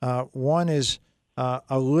approaches. One is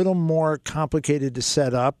a little more complicated to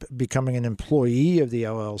set up, becoming an employee of the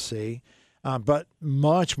LLC, but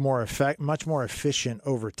much more efficient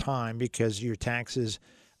over time because your taxes,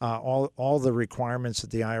 all the requirements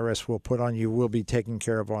that the IRS will put on you will be taken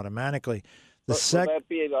care of automatically. Will that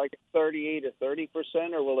be like 38 or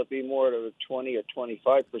 30%, or will it be more to 20 or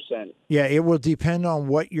 25%? Yeah, it will depend on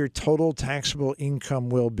what your total taxable income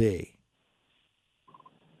will be.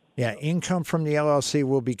 Yeah, income from the LLC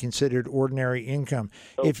will be considered ordinary income.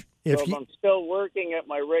 So if I'm still working at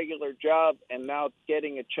my regular job and now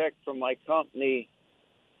getting a check from my company,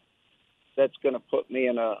 that's going to put me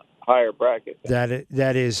in a higher bracket.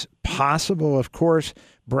 That is possible, of course.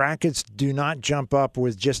 Brackets do not jump up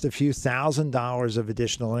with just a few $1,000s of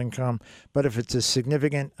additional income, but if it's a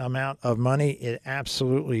significant amount of money, it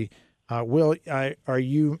absolutely will. Are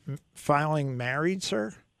you filing married,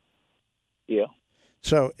 sir? Yeah.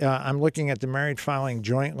 So I'm looking at the married filing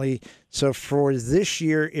jointly. So for this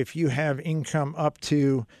year, if you have income up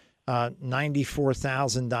to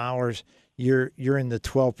 $94,000, you're in the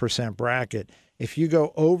 12% bracket. If you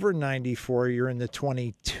go over 94, you're in the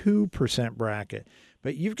 22% bracket.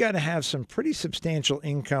 But you've got to have some pretty substantial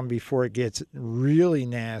income before it gets really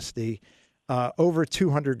nasty. Over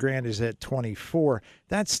 200 grand is at 24.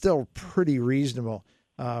 That's still pretty reasonable.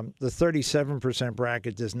 The 37%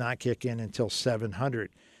 bracket does not kick in until 700.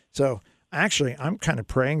 So actually, I'm kind of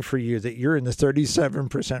praying for you that you're in the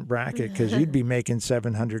 37% bracket because you'd be making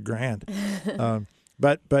 700 grand.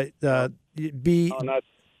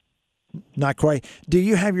 Not quite. Do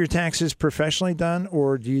you have your taxes professionally done,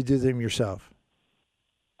 or do you do them yourself?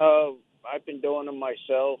 I've been doing them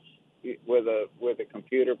myself with a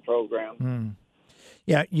computer program.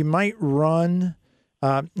 Yeah, you might run.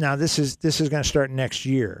 Now this is going to start next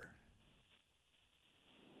year.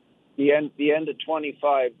 The end of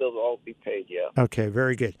 25, they'll all be paid. Yeah. Okay,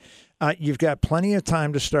 very good. You've got plenty of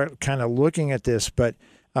time to start kind of looking at this, but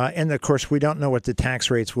and of course we don't know what the tax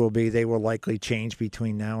rates will be. They will likely change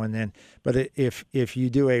between now and then. But if you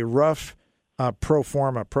do a rough pro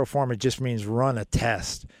forma just means run a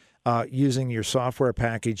test using your software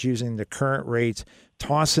package, using the current rates,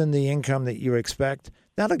 toss in the income that you expect.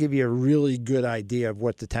 That'll give you a really good idea of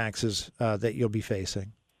what the taxes that you'll be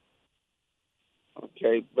facing.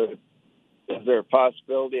 Okay, but is there a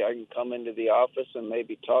possibility I can come into the office and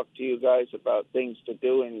maybe talk to you guys about things to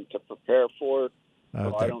do and to prepare for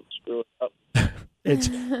so I don't screw it up?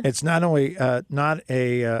 It's not only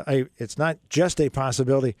it's not just a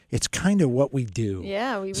possibility. It's kind of what we do.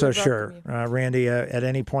 Yeah, we. So sure, Randy. At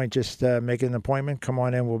any point, just make an appointment. Come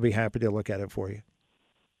on in. We'll be happy to look at it for you.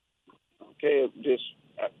 Okay,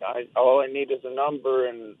 all I need is a number,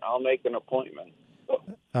 and I'll make an appointment.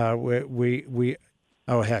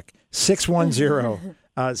 Oh heck,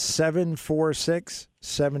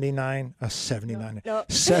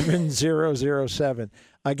 610-746-7007.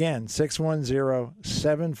 Again,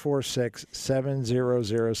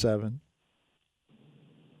 610-746-7007.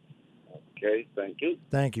 Okay, thank you.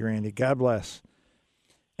 Thank you, Randy. God bless.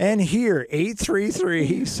 And here,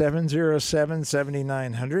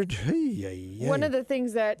 833-707-7900. One of the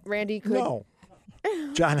things that Randy could... No.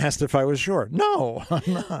 John asked if I was sure. No,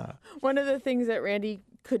 I'm not. One of the things that Randy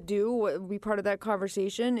could do would be part of that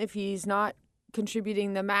conversation if he's not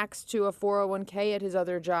contributing the max to a 401k at his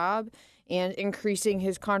other job and increasing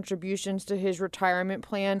his contributions to his retirement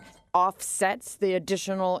plan offsets the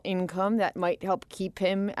additional income that might help keep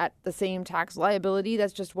him at the same tax liability.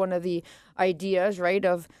 That's just one of the ideas, right,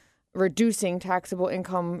 of reducing taxable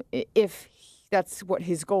income if that's what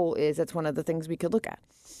his goal is. That's one of the things we could look at,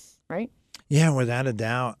 right? Yeah, without a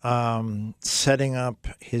doubt. Setting up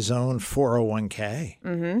his own 401k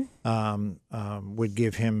would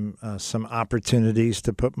give him some opportunities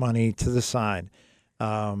to put money to the side.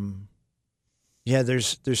 Yeah,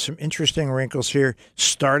 there's some interesting wrinkles here,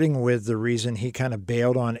 starting with the reason he kind of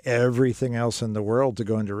bailed on everything else in the world to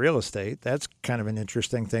go into real estate. That's kind of an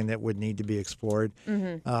interesting thing that would need to be explored.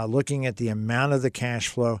 Looking at the amount of the cash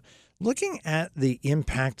flow, looking at the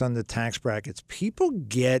impact on the tax brackets. People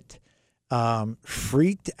get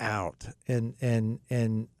freaked out,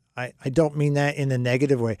 and I don't mean that in a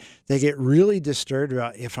negative way. They get really disturbed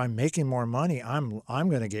about, if I'm making more money, I'm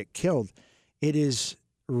going to get killed. It is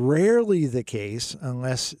rarely the case,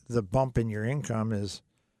 unless the bump in your income is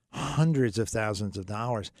hundreds of thousands of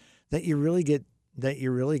dollars, that you really get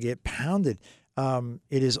pounded.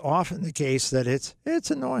 It is often the case that it's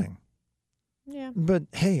annoying. Yeah. But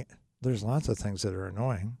hey, there's lots of things that are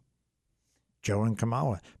annoying. Joe and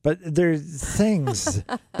Kamala. But there's things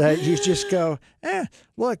that you just go,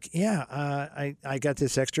 look, I got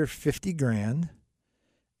this extra 50 grand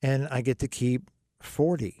and I get to keep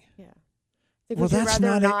 40. Yeah. Like, Well, would you that's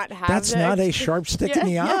rather not have that's the not a extra- sharp stick in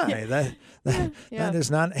the eye. That is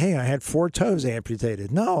not. Hey, I had 4 toes amputated.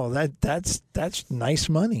 No, that's nice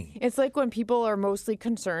money. It's like when people are mostly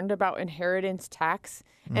concerned about inheritance tax,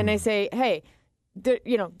 and they say, "Hey,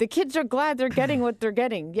 the kids are glad they're getting what they're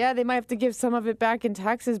getting. Yeah, they might have to give some of it back in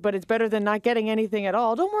taxes, but it's better than not getting anything at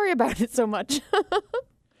all. Don't worry about it so much."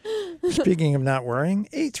 Speaking of not worrying,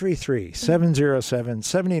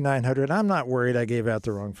 833-707-7900. I'm not worried. I gave out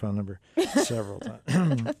the wrong phone number several times.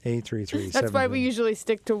 833. That's why we usually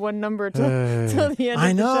stick to one number till the end of the show.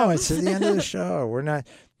 I know. It's at the end of the show. We're not.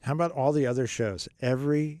 How about all the other shows?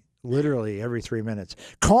 Literally every 3 minutes.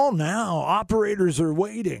 Call now. Operators are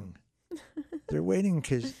waiting. They're waiting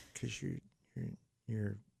because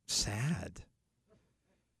you're sad.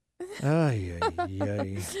 Ay,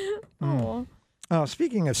 ay, ay. Oh,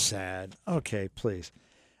 speaking of sad, okay, please.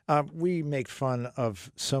 We make fun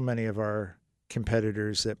of so many of our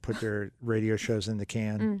competitors that put their radio shows in the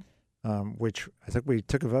can, which I think we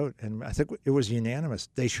took a vote, and I think it was unanimous.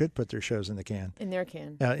 They should put their shows in the can. In their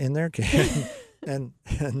can. In their can, and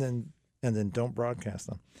then don't broadcast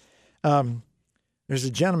them. There's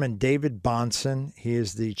a gentleman, David Bonson. He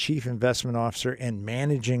is the chief investment officer and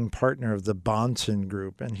managing partner of the Bonson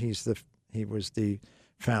Group, and he was the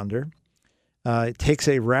founder. It takes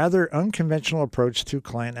a rather unconventional approach to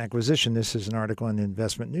client acquisition. This is an article in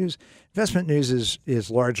Investment News. Investment News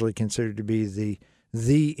is largely considered to be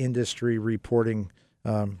the industry reporting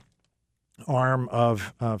arm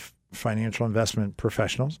of financial investment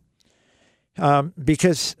professionals.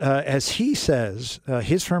 Because, as he says,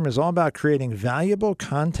 his firm is all about creating valuable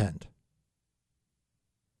content.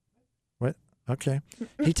 What? Okay.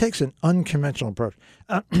 He takes an unconventional approach.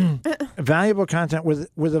 Valuable content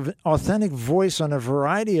with an authentic voice on a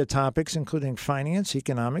variety of topics, including finance,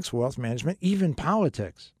 economics, wealth management, even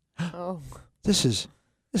politics. Oh. This is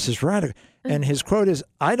radical. And his quote is,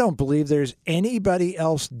 "I don't believe there's anybody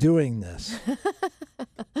else doing this."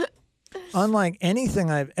 Unlike anything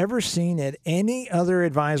I've ever seen at any other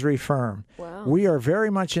advisory firm, we are very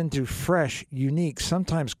much into fresh, unique,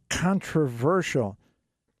 sometimes controversial.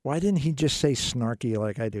 Why didn't he just say snarky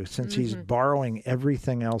like I do, since he's borrowing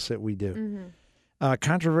everything else that we do?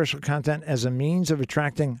 Controversial content as a means of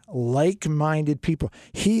attracting like-minded people.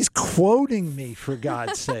 He's quoting me, for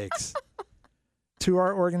God's sakes, to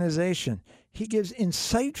our organization. He gives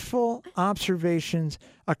insightful observations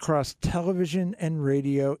across television and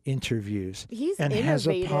radio interviews. He's and innovative. Has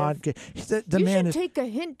a podcast. The you man should take a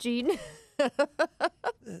hint, Gene.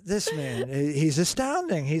 This man, he's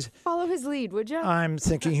astounding. Follow his lead, would you? I'm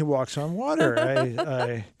thinking he walks on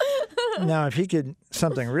water. Now, if he could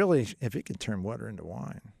turn water into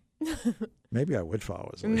wine, maybe I would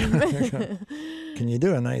follow his lead. Can you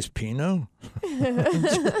do a nice Pinot?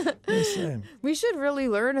 We should really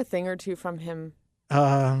learn a thing or two from him.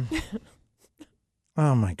 Oh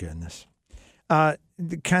my goodness.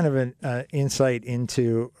 Kind of an insight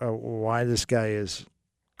into why this guy is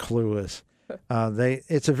clueless.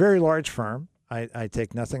 It's a very large firm. I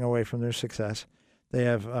take nothing away from their success. They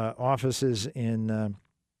have offices in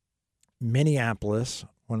Minneapolis,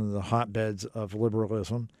 one of the hotbeds of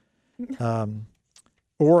liberalism.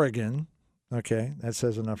 Oregon, okay, that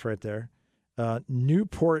says enough right there.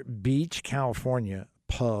 Newport Beach, California,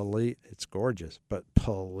 it's gorgeous, but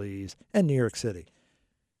please, and New York City.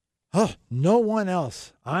 Oh, no one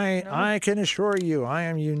else. I can assure you, I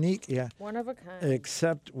am unique. Yeah, one of a kind.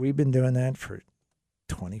 Except we've been doing that for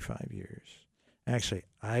 25 years. Actually,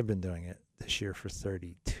 I've been doing it this year for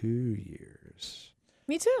 32 years.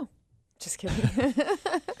 Me too. Just kidding.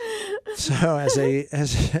 So it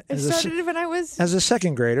started when I was as a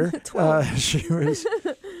second grader. 12. She was.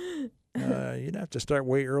 You'd have to start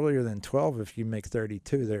way earlier than 12 if you make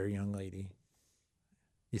 32. There, young lady.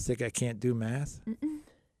 You think I can't do math?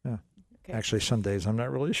 Oh. Okay. Actually, some days I'm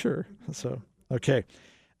not really sure. So okay.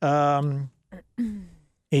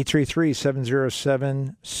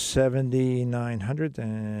 833-707-7900.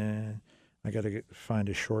 And I got to find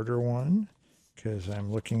a shorter one, because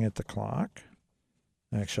I'm looking at the clock.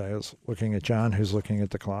 Actually, I was looking at John, who's looking at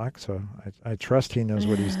the clock, so I trust he knows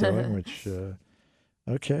what he's doing, which,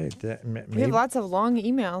 okay. We have lots of long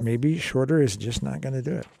emails. Maybe shorter is just not going to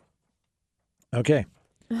do it. Okay.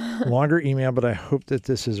 Longer email, but I hope that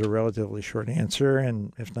this is a relatively short answer,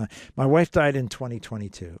 and if not, my wife died in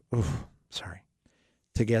 2022. Oof, sorry.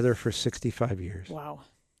 Together for 65 years. Wow.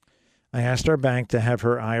 I asked our bank to have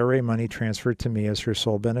her IRA money transferred to me as her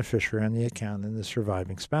sole beneficiary on the account and the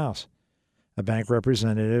surviving spouse. A bank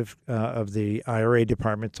representative of the IRA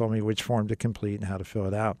department told me which form to complete and how to fill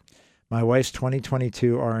it out. My wife's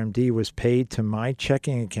 2022 RMD was paid to my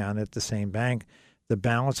checking account at the same bank. The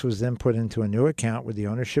balance was then put into a new account with the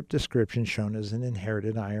ownership description shown as an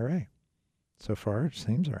inherited IRA. So far, it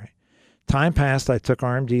seems all right. Time passed. I took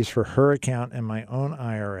RMDs for her account and my own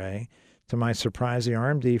IRA. To my surprise, the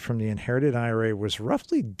RMD from the inherited IRA was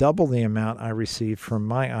roughly double the amount I received from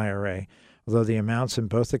my IRA, although the amounts in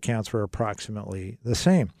both accounts were approximately the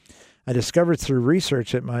same. I discovered through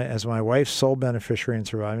research that as my wife's sole beneficiary and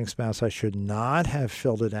surviving spouse, I should not have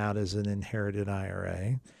filled it out as an inherited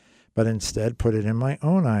IRA, but instead put it in my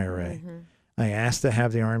own IRA. Mm-hmm. I asked to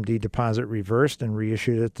have the RMD deposit reversed and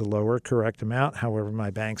reissued at the lower correct amount. However, my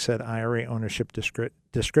bank said IRA ownership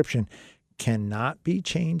description cannot be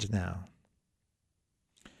changed now,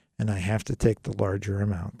 and I have to take the larger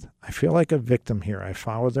amount. I feel like a victim here. I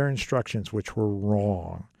followed their instructions, which were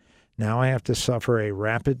wrong. Now I have to suffer a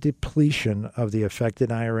rapid depletion of the affected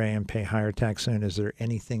IRA and pay higher tax soon. Is there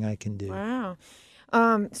anything I can do? Wow.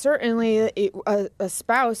 Certainly, a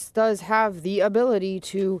spouse does have the ability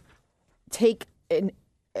to take an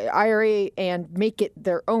IRA and make it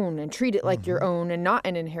their own and treat it like your own and not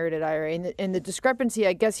an inherited IRA. And the discrepancy,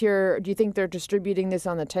 I guess here, do you think they're distributing this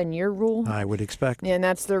on the 10-year rule? I would expect. And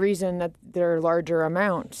that's the reason that they're larger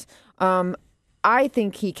amounts. I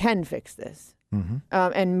think he can fix this.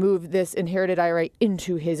 And move this inherited IRA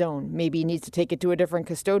into his own. Maybe he needs to take it to a different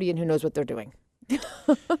custodian who knows what they're doing.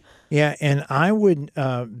 Yeah, and I would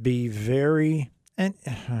be very, and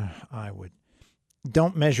I would,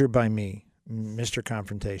 don't measure by me, Mr.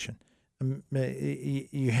 Confrontation.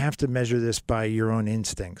 You have to measure this by your own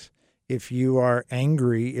instincts. If you are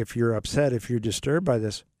angry, if you're upset, if you're disturbed by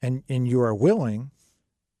this, and you are willing,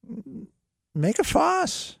 make a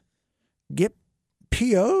fuss. Get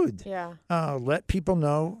PO'd. Yeah. Let people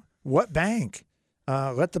know what bank.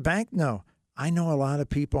 Let the bank know. I know a lot of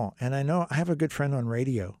people, and I have a good friend on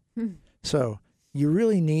radio. So you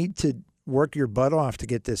really need to work your butt off to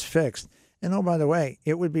get this fixed. And oh, by the way,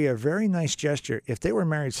 it would be a very nice gesture if they were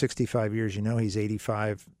married 65 years. You know, he's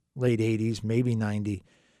 85, late 80s, maybe 90.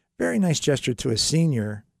 Very nice gesture to a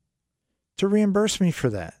senior to reimburse me for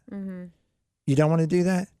that. You don't want to do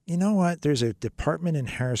that? You know what? There's a department in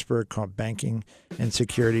Harrisburg called Banking and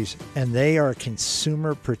Securities, and they are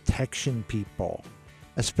consumer protection people,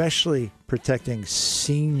 especially protecting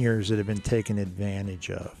seniors that have been taken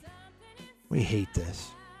advantage of. We hate this.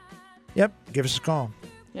 Yep, give us a call.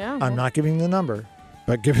 Yeah. I'm not giving the number,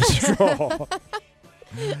 but give us a call.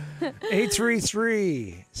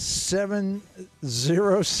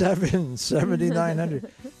 833-707-7900.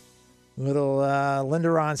 Little Linda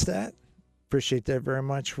Ronstadt. Appreciate that very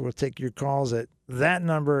much. We'll take your calls at that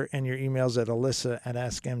number and your emails at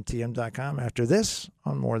alyssa@askmtm.com after this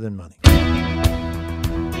on More Than Money.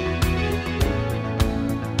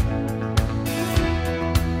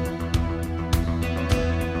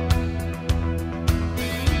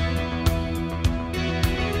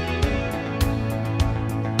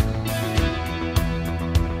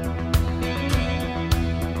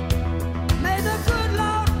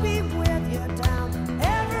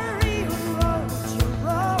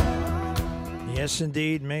 Yes,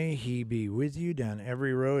 indeed. May he be with you down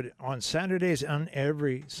every road on Saturdays, on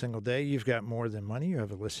every single day. You've got More Than Money. You have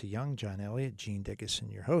Alyssa Young, John Elliott, Gene Dickinson,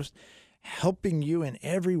 your host, helping you in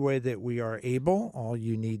every way that we are able. All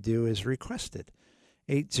you need to do is request it.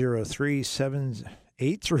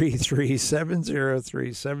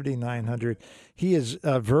 833-703-7900. He is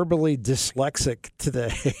verbally dyslexic today.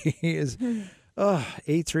 He is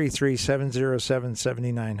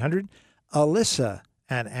 833-707-7900. Alyssa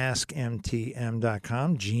at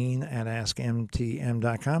askmtm.com, Gene at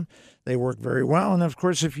askmtm.com. They work very well. And, of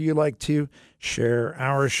course, if you like to share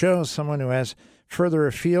our show, someone who has further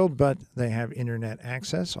afield, but they have internet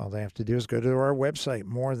access, all they have to do is go to our website,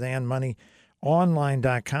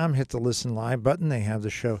 morethanmoneyonline.com, hit the Listen Live button. They have the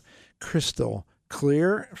show crystal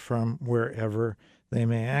clear from wherever they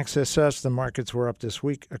may access us. The markets were up this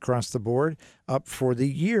week across the board, up for the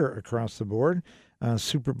year across the board.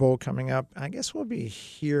 Super Bowl coming up. I guess we'll be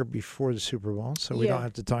here before the Super Bowl, so we don't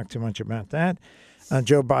have to talk too much about that.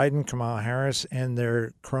 Joe Biden, Kamala Harris, and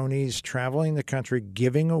their cronies traveling the country,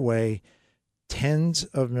 giving away tens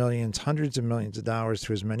of millions, hundreds of millions of dollars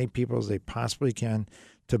to as many people as they possibly can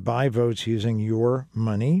to buy votes using your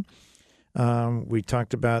money. We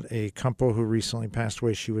talked about a couple who recently passed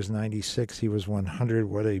away. She was 96. He was 100.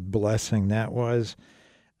 What a blessing that was.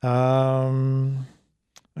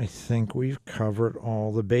 I think we've covered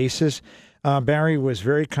all the bases. Barry was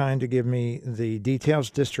very kind to give me the details.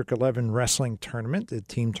 District 11 wrestling tournament, the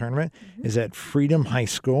team tournament, is at Freedom High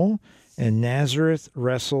School, and Nazareth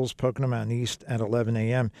wrestles Pocono Mountain East at 11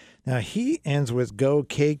 a.m. Now, he ends with Go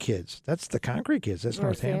K Kids. That's the Concrete Kids. That's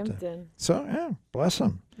Northampton. So, yeah, bless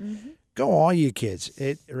them. go all you kids.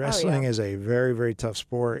 Wrestling yeah. is a very, very tough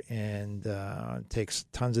sport and takes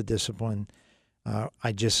tons of discipline. I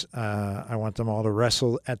want them all to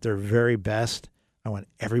wrestle at their very best. I want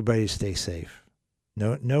everybody to stay safe.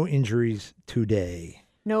 No injuries today.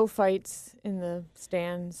 No fights in the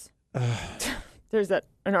stands. There's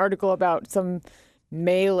an article about some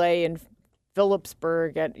melee in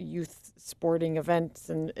Phillipsburg at youth sporting events,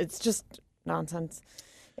 and it's just nonsense.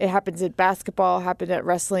 It happens at basketball, happened at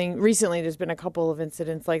wrestling. Recently, there's been a couple of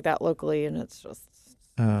incidents like that locally, and it's just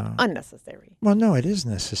unnecessary. Well, no, it is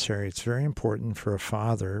necessary. It's very important for a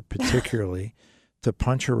father, particularly, to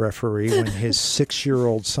punch a referee when his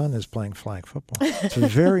 6-year-old son is playing flag football. It's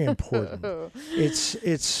very important.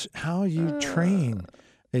 It's how you train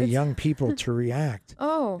young people to react.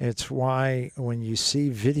 It's why when you see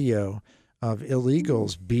video of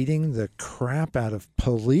illegals beating the crap out of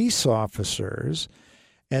police officers,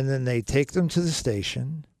 and then they take them to the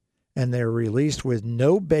station, and they're released with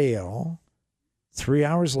no bail 3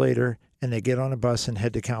 hours later, and they get on a bus and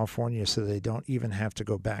head to California so they don't even have to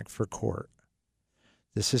go back for court.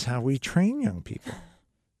 This is how we train young people.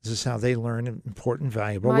 This is how they learn important,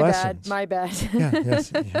 valuable lessons. My bad.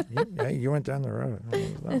 Yes. You went down the road.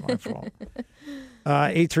 It's not my fault.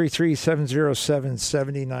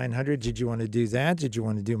 833-707-7900. Did you want to do that? Did you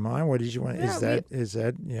want to do mine? What did you want? Yes.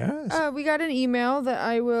 We got an email that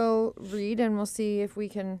I will read, and we'll see if we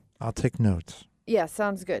can. I'll take notes. Yeah,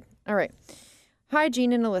 sounds good. All right. Hi,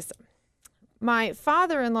 Jean and Alyssa. My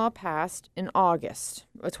father-in-law passed in August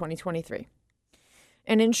of 2023.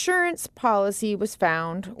 An insurance policy was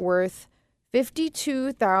found worth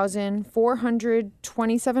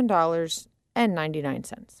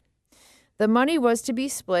 $52,427.99. The money was to be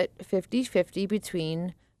split 50-50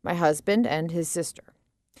 between my husband and his sister.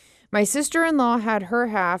 My sister-in-law had her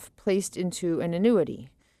half placed into an annuity.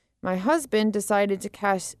 My husband decided to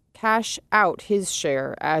cash out his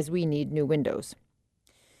share as we need new windows.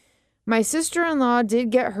 My sister-in-law did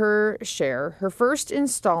get her share, her first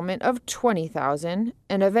installment of $20,000,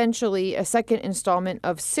 and eventually a second installment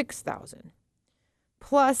of $6,000.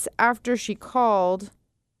 Plus, after she called,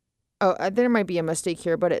 there might be a mistake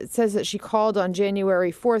here, but it says that she called on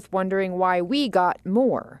January 4th wondering why we got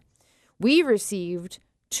more. We received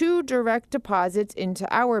 2 direct deposits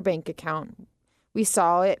into our bank account. We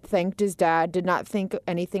saw it, thanked his dad, did not think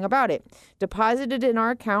anything about it. Deposited in our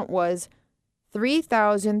account was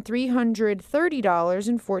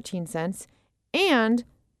 $3,330.14 and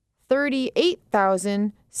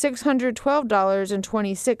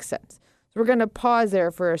 $38,612.26. So we're going to pause there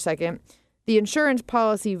for a second. The insurance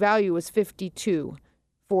policy value was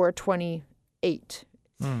 $52,428.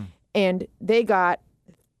 And they got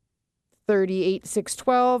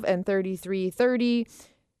 $38,612 and $33,330,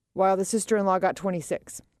 while the sister-in-law got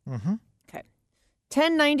 $26. Mm-hmm. Okay.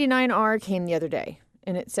 1099-R came the other day,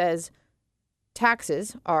 and it says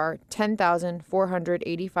taxes are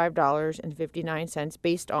 $10,485.59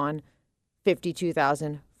 based on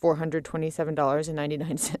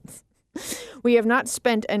 $52,427.99. We have not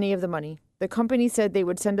spent any of the money. The company said they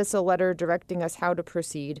would send us a letter directing us how to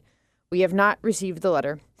proceed. We have not received the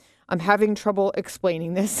letter. I'm having trouble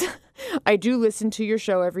explaining this. I do listen to your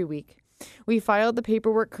show every week. We filed the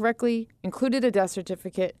paperwork correctly, included a death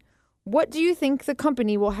certificate. What do you think the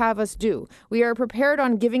company will have us do? We are prepared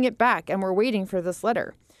on giving it back, and we're waiting for this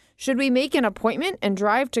letter. Should we make an appointment and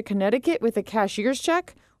drive to Connecticut with a cashier's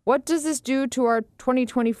check? What does this do to our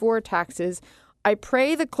 2024 taxes? I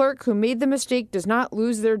pray the clerk who made the mistake does not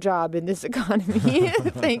lose their job in this economy.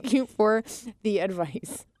 Thank you for the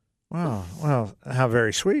advice. Wow. Well, how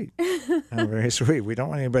very sweet. How very sweet. We don't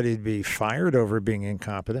want anybody to be fired over being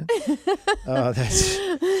incompetent.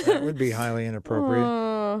 That would be highly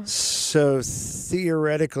inappropriate. So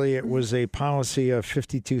theoretically, it was a policy of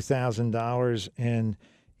 $52,000, and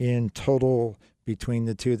in total, between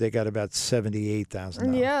the two, they got about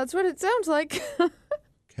 $78,000. Yeah, that's what it sounds like.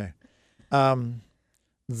 Okay.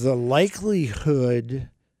 The likelihood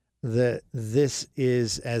that this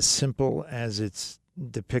is as simple as it's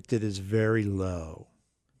depicted is very low.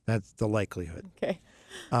 That's the likelihood. Okay.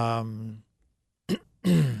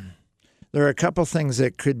 There are a couple things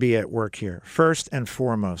that could be at work here. First and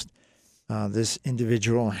foremost, this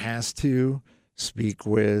individual has to speak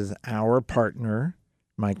with our partner,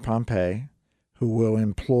 Mike Pompey, who will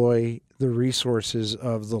employ the resources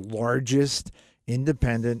of the largest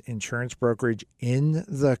independent insurance brokerage in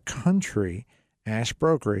the country, Ash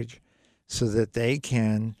Brokerage, so that they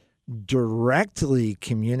can directly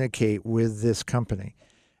communicate with this company.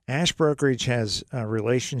 Ash Brokerage has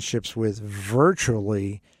relationships with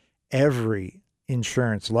virtually every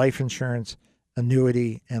insurance, life insurance,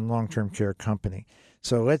 annuity, and long-term care company.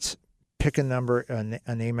 So let's pick a number,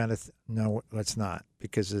 a name out of no, let's not,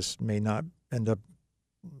 because this may not end up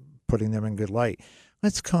putting them in good light.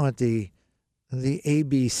 Let's call it the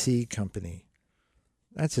ABC company.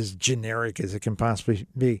 That's as generic as it can possibly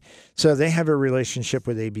be. So they have a relationship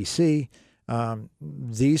with ABC.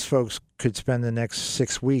 These folks could spend the next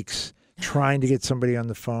 6 weeks trying to get somebody on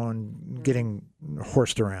the phone, getting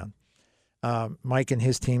horsed around. Mike and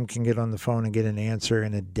his team can get on the phone and get an answer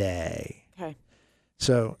in a day. Okay.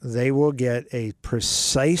 So they will get a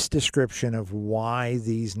precise description of why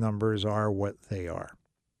these numbers are what they are.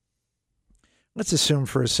 Let's assume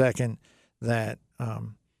for a second that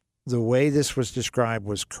the way this was described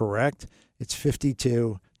was correct. It's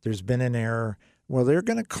 52. There's been an error. Well, they're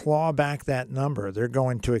going to claw back that number. They're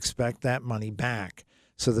going to expect that money back.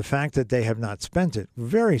 So the fact that they have not spent it,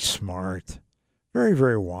 very smart, very,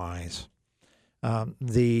 very wise.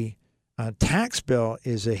 The tax bill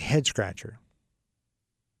is a head scratcher.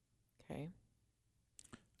 Okay.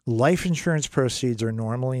 Life insurance proceeds are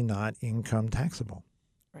normally not income taxable.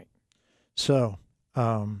 Right. So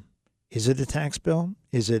is it a tax bill?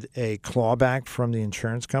 Is it a clawback from the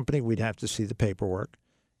insurance company? We'd have to see the paperwork.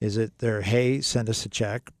 Is it their, hey, send us a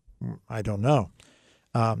check? I don't know.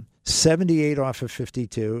 78 off of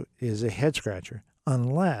 52 is a head scratcher,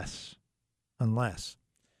 unless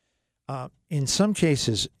in some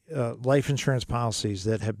cases, life insurance policies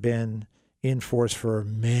that have been in force for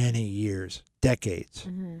many years, decades,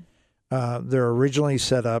 they're originally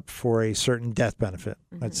set up for a certain death benefit.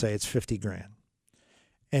 Let's say it's $50,000.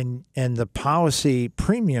 And the policy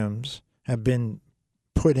premiums have been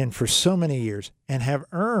put in for so many years and have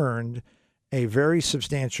earned a very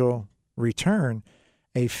substantial return.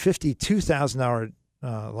 A $52,000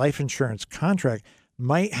 life insurance contract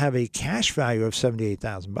might have a cash value of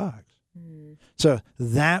 $78,000. So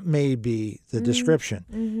that may be the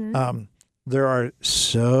description. There are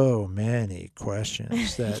so many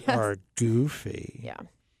questions that are goofy.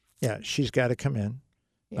 Yeah, she's got to come in,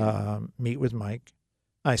 meet with Mike.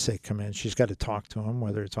 I say come in. She's got to talk to him,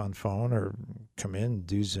 whether it's on phone or come in,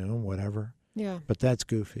 do Zoom, whatever. Yeah. But that's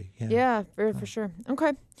goofy. Yeah, for sure.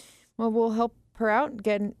 Okay. Well, we'll help her out,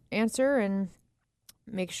 get an answer, and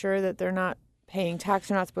make sure that they're not paying tax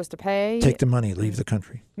they're not supposed to pay. Take the money, leave the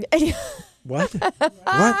country. What? What?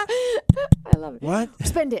 I love it. What?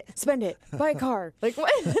 Spend it. Buy a car. Like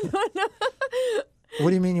what? What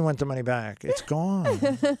do you mean you want the money back? It's gone.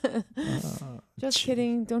 Just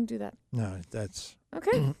kidding. Don't do that. No, that's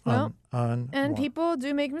okay. Well, and people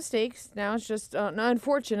do make mistakes. Now it's just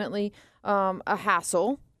unfortunately a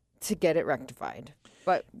hassle to get it rectified.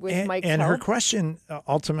 But with Mike's and help, her question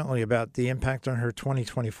ultimately about the impact on her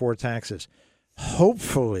 2024 taxes.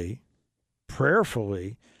 Hopefully,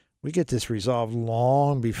 prayerfully, we get this resolved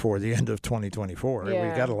long before the end of 2024. Yeah.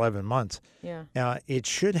 We've got 11 months. Yeah. It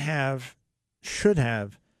should have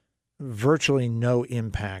virtually no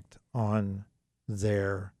impact on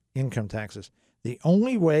their income taxes. The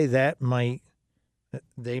only way that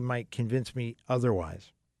they might convince me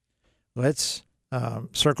otherwise. Let's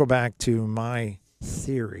circle back to my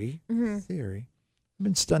theory. Theory. I've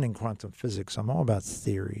been studying quantum physics. I'm all about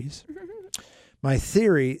theories. My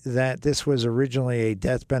theory that this was originally a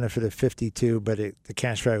death benefit of 52, but the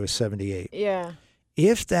cash value was 78. Yeah.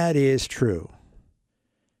 If that is true,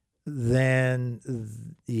 then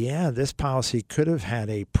this policy could have had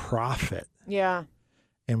a profit. Yeah.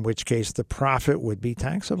 In which case the profit would be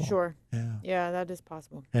taxable. Sure. Yeah. Yeah, that is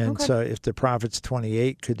possible. And so if the profit's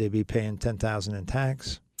 28, could they be paying $10,000 in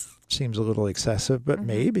tax? Seems a little excessive, but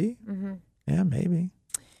maybe. Yeah, maybe.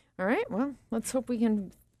 All right. Well, let's hope we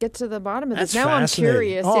can get to the bottom of That's this. Now I'm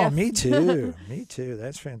curious. Oh, Yeah. me too. Me too.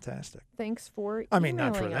 That's fantastic. Thanks for I mean,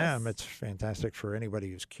 not for emailing them. us. It's fantastic for anybody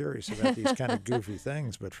who's curious about these kind of goofy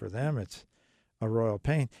things, but for them, it's a royal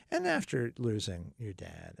pain. And after losing your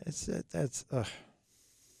dad, it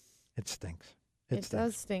stinks. It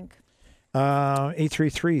does stink.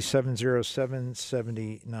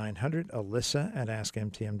 833-707-7900. Alyssa at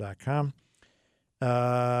AskMTM.com.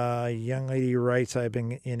 Young lady writes, I've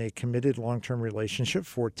been in a committed long-term relationship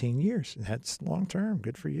 14 years. That's long-term.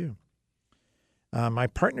 Good for you. My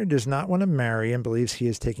partner does not want to marry and believes he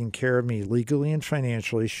is taking care of me legally and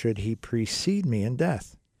financially should he precede me in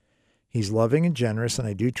death. He's loving and generous, and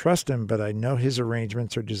I do trust him, but I know his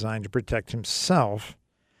arrangements are designed to protect himself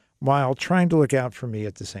while trying to look out for me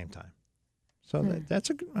at the same time. So that's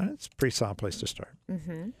a pretty solid place to start.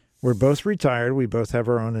 We're both retired. We both have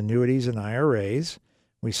our own annuities and IRAs.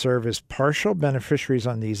 We serve as partial beneficiaries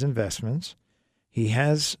on these investments. He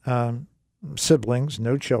has siblings,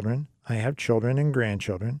 no children. I have children and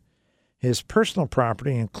grandchildren. His personal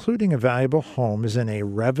property, including a valuable home, is in a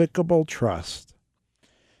revocable trust.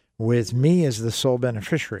 with me as the sole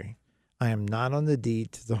beneficiary. I am not on the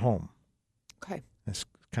deed to the home. Okay. This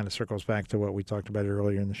kind of circles back to what we talked about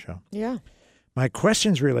earlier in the show. Yeah. My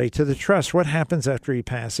questions relate to the trust. What happens after he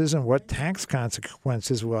passes, and what tax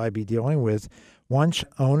consequences will I be dealing with once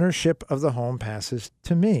ownership of the home passes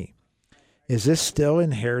to me? Is this still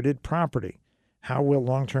inherited property? How will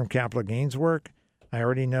long-term capital gains work? I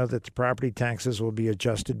already know that the property taxes will be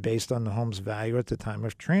adjusted based on the home's value at the time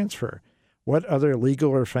of transfer. What other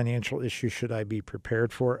legal or financial issues should I be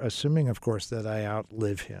prepared for, assuming, of course, that I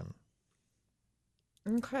outlive him?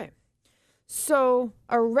 Okay. So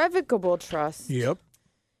a revocable trust. Yep.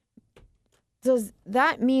 Does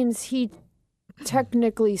that means he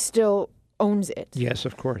technically still owns it? Yes,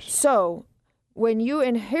 of course. So when you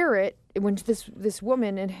inherit, when this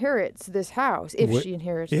woman inherits this house, if she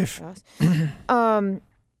inherits this house,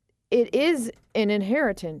 it is an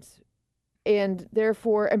inheritance, and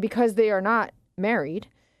therefore, and because they are not married,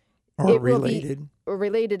 or related, or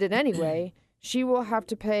related in any way, she will have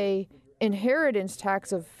to pay inheritance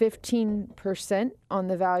tax of 15% on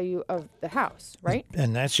the value of the house, right?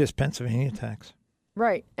 And that's just Pennsylvania tax.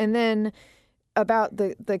 Right. And then about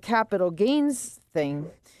the capital gains thing,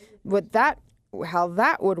 how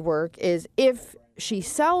that would work is if she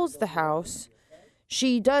sells the house,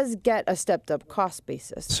 she does get a stepped up cost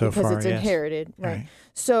basis because it's inherited. Right.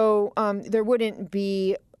 So there wouldn't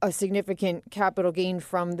be a significant capital gain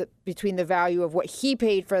from between the value of what he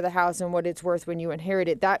paid for the house and what it's worth when you inherit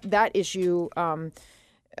it. That issue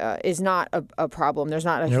is not a problem. There's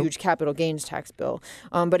not a huge capital gains tax bill,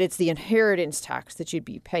 but it's the inheritance tax that you'd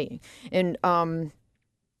be paying. And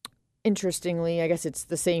interestingly, I guess it's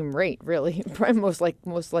the same rate, really, most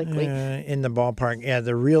likely. In the ballpark. Yeah,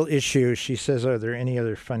 the real issue, she says, are there any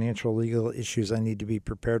other financial legal issues I need to be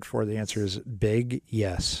prepared for? The answer is big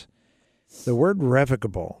yes. The word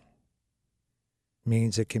revocable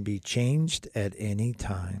means it can be changed at any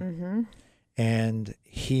time. Mm-hmm. And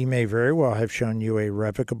he may very well have shown you a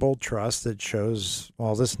revocable trust that shows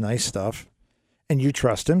all this nice stuff, and you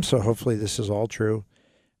trust him, so hopefully this is all true.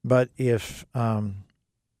 But if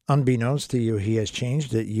unbeknownst to you, he has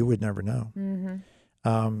changed it, you would never know.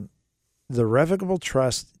 Mm-hmm. The revocable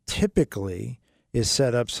trust typically is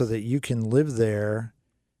set up so that you can live there,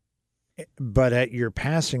 but at your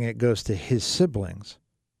passing, it goes to his siblings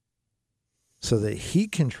so that he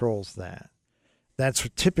controls that. That's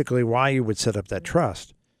typically why you would set up that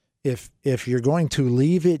trust. If you're going to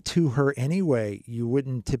leave it to her anyway, you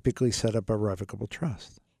wouldn't typically set up a revocable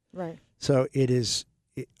trust. Right. So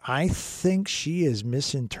I think she is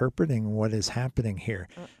misinterpreting what is happening here.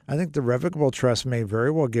 I think the revocable trust may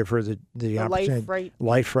very well give her the opportunity,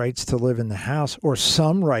 life rights to live in the house, or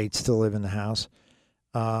some rights to live in the house.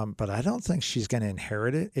 But I don't think she's going to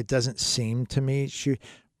inherit it. It doesn't seem to me.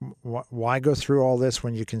 Why go through all this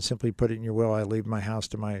when you can simply put it in your will? I leave my house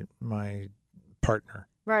to my partner.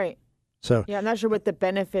 Right. So yeah, I'm not sure what the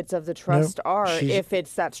benefits of the trust are if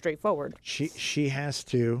it's that straightforward. She has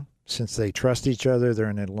to, since they trust each other, they're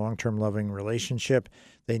in a long-term loving relationship.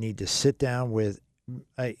 They need to sit down with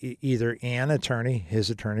either an attorney, his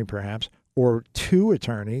attorney perhaps, or two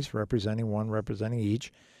attorneys representing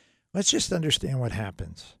each. Let's just understand what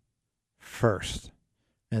happens first,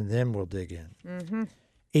 and then we'll dig in. Mm-hmm.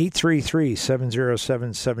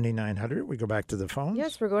 833-707-7900. We go back to the phones.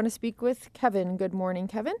 Yes, we're going to speak with Kevin. Good morning,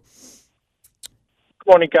 Kevin. Good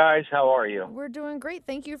morning, guys. How are you? We're doing great.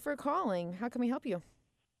 Thank you for calling. How can we help you?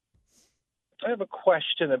 I have a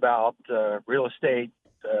question about real estate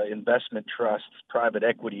investment trusts, private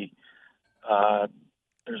equity.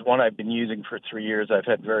 There's one I've been using for 3 years. I've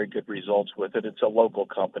had very good results with it. It's a local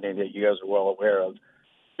company that you guys are well aware of.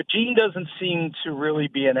 But Gene doesn't seem to really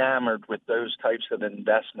be enamored with those types of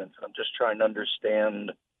investments. I'm just trying to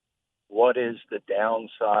understand what is the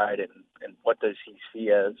downside and what does he see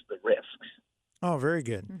as the risks. Oh, very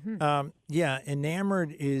good. Mm-hmm.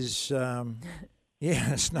 Enamored is,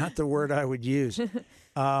 it's not the word I would use.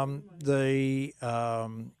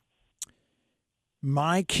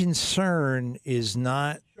 My concern is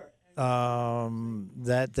not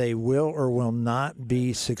that they will or will not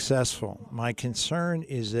be successful. My concern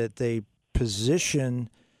is that they position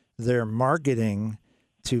their marketing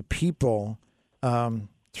to people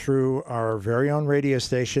through our very own radio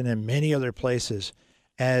station and many other places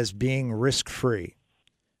as being risk-free.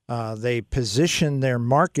 They position their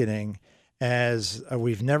marketing as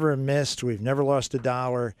we've never missed, we've never lost a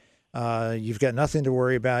dollar, you've got nothing to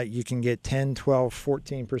worry about, you can get 10, 12,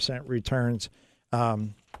 14% returns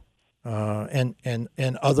and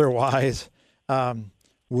otherwise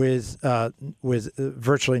with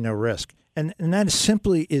virtually no risk. And that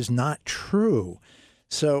simply is not true.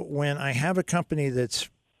 So when I have a company that's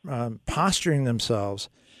posturing themselves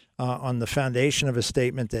on the foundation of a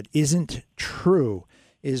statement that isn't true.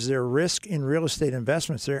 Is there risk in real estate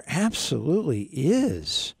investments? There absolutely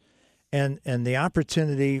is. And the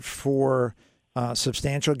opportunity for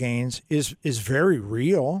substantial gains is very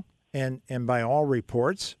real. And by all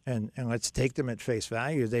reports, and let's take them at face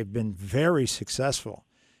value, they've been very successful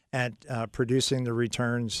at producing the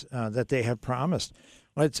returns that they have promised.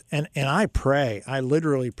 And I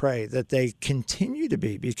literally pray that they continue to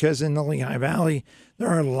be, because in the Lehigh Valley, there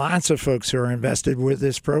are lots of folks who are invested with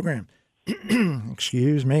this program.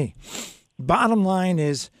 Excuse me. Bottom line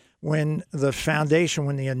is, when the foundation,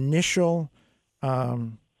 when the initial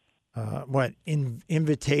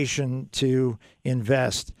invitation to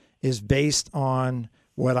invest is based on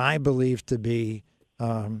what I believe to be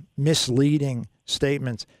misleading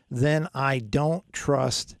statements, then I don't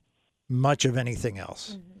trust much of anything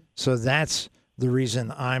else. Mm-hmm. So that's the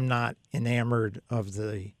reason I'm not enamored of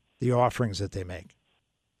the offerings that they make.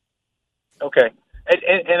 Okay.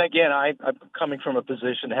 And again, I'm coming from a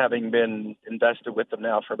position having been invested with them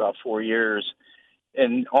now for about 4 years.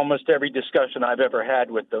 In almost every discussion I've ever had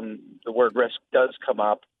with them, the word risk does come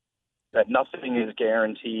up, that nothing is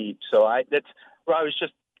guaranteed. So that's where I was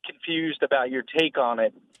just confused about your take on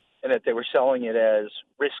it, and that they were selling it as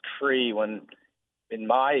risk-free when, in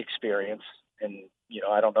my experience, and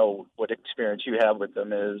I don't know what experience you have with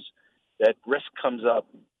them, is that risk comes up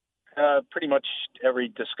pretty much every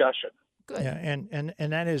discussion. Good. Yeah, and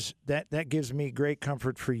that gives me great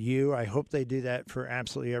comfort for you. I hope they do that for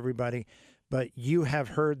absolutely everybody. But you have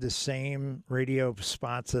heard the same radio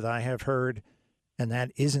spots that I have heard, and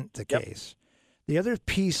that isn't the case. The other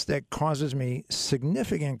piece that causes me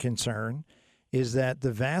significant concern is that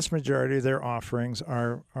the vast majority of their offerings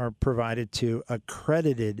are provided to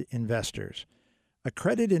accredited investors.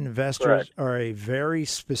 Accredited investors are a very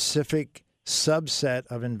specific subset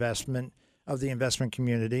of the investment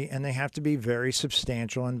community, and they have to be very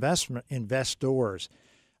substantial investors.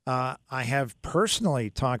 I have personally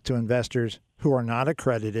talked to investors who are not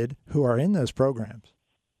accredited, who are in those programs.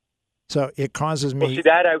 So it causes me. Well, see,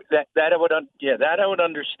 that I would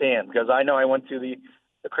understand, because I know I went through the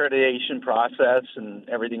accreditation process and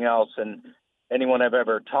everything else, and anyone I've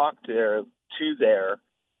ever talked to there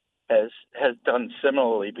has done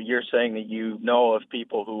similarly. But you're saying that you know of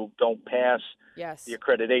people who don't pass the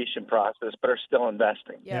accreditation process but are still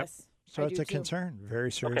investing. Yes. Yep. So it's a concern,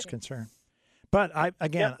 very serious concern. But I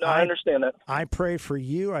understand that. I pray for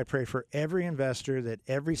you. I pray for every investor that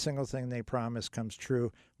every single thing they promise comes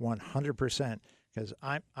true 100%. Because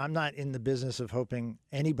I'm not in the business of hoping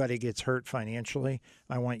anybody gets hurt financially.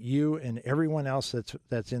 I want you and everyone else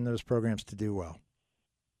that's in those programs to do well.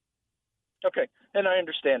 Okay, and I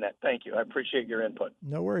understand that. Thank you. I appreciate your input.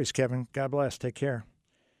 No worries, Kevin. God bless. Take care.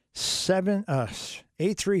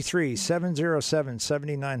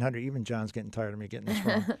 833-707-7900. Even John's getting tired of me getting this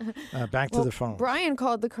wrong. Back to the phone. Brian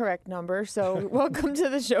called the correct number, so welcome to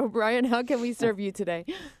the show, Brian. How can we serve you today?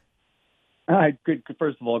 Hi. Good.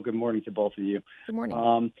 First of all, good morning to both of you. Good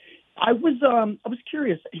morning. I was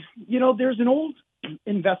curious. There's an old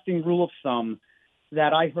investing rule of thumb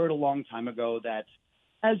that I heard a long time ago, that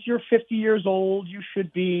as you're 50 years old, you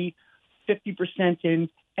should be 50% in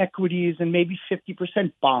equities and maybe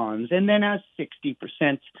 50% bonds, and then as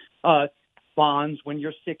 60% bonds when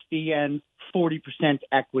you're 60 and 40%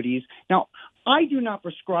 equities. Now, I do not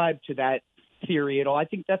prescribe to that theory at all. I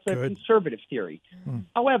think that's a conservative theory.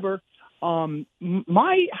 However, how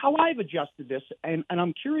I've adjusted this, and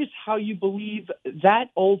I'm curious how you believe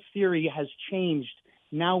that old theory has changed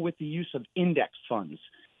now with the use of index funds.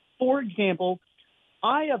 For example,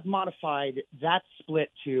 I have modified that split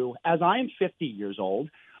to, as I am 50 years old,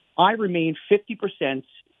 I remain 50%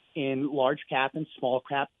 in large cap and small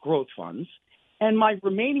cap growth funds, and my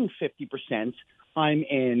remaining 50%, I'm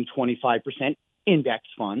in 25% index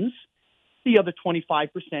funds. The other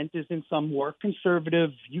 25% is in some more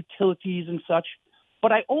conservative utilities and such,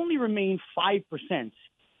 but I only remain 5%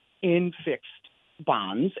 in fixed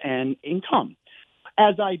bonds and income.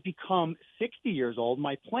 As I become 60 years old,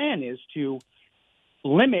 my plan is to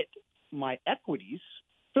limit my equities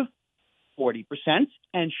to 40%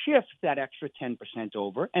 and shift that extra 10%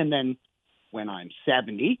 over. And then when I'm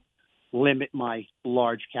 70, limit my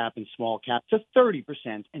large cap and small cap to 30%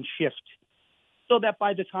 and shift, so that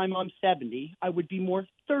by the time I'm 70, I would be more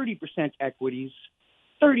 30% equities,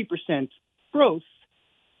 30% growth,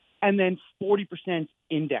 and then 40%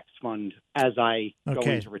 index fund as I go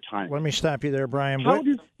into retirement. Let me stop you there, Brian. Let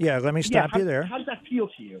me stop you there. How does that feel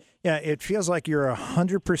to you? Yeah, it feels like you're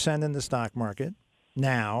 100% in the stock market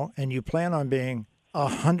now, and you plan on being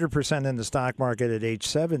 100% in the stock market at age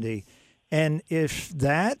 70. And if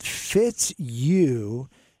that fits you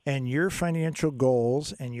and your financial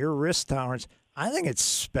goals and your risk tolerance, I think it's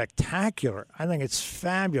spectacular. I think it's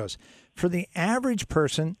fabulous. For the average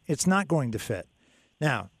person, it's not going to fit.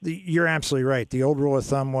 Now, you're absolutely right. The old rule of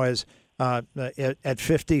thumb was at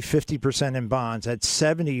 50% in bonds. At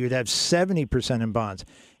 70, you'd have 70% in bonds.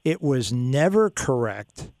 It was never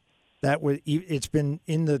correct. It's been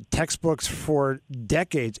in the textbooks for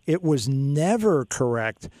decades. It was never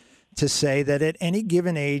correct to say that at any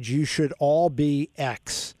given age you should all be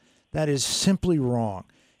X. That is simply wrong.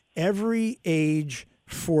 Every age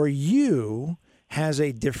for you has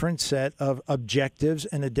a different set of objectives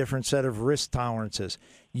and a different set of risk tolerances.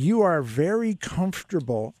 You are very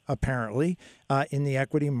comfortable, apparently, in the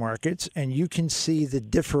equity markets, and you can see the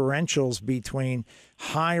differentials between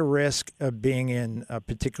high risk of being in a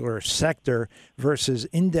particular sector versus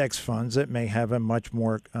index funds that may have a much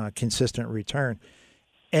more consistent return.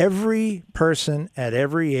 Every person at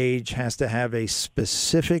every age has to have a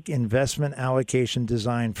specific investment allocation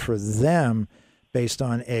designed for them based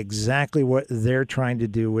on exactly what they're trying to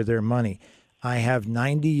do with their money. I have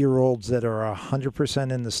 90-year-olds that are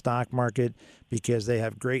 100% in the stock market because they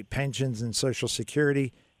have great pensions and Social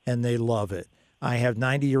Security, and they love it. I have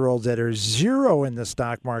 90-year-olds that are zero in the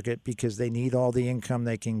stock market because they need all the income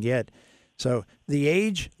they can get. So the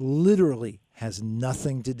age literally has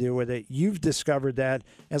nothing to do with it. You've discovered that.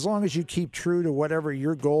 As long as you keep true to whatever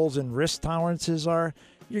your goals and risk tolerances are,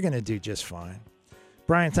 you're going to do just fine.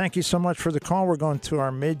 Brian, thank you so much for the call. We're going to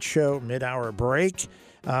our mid-hour break.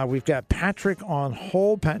 We've got Patrick on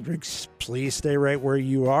hold. Patrick, please stay right where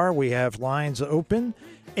you are. We have lines open.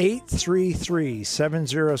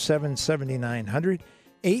 833-707-7900.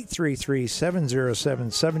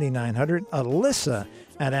 833-707-7900. Alyssa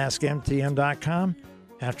at AskMTM.com.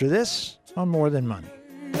 After this, on More Than Money.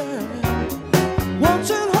 Once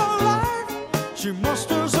in her life, she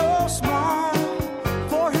musters a smile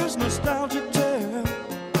for his nostalgic tale.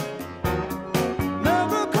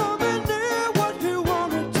 Never coming near what he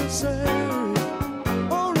wanted to say,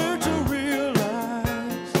 only to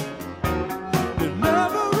realize it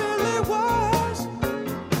never really was.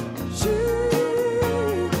 She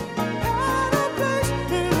had a place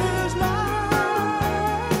in his life.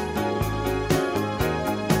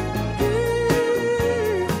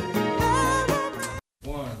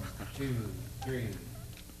 One, two, three.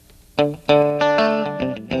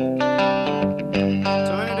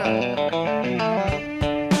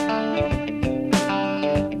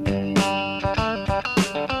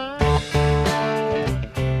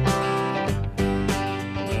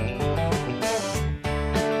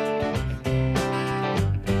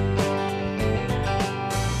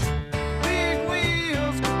 Big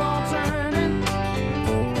wheels keep on turning,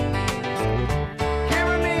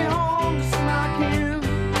 carry me home to smack you,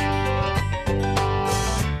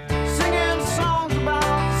 singing songs about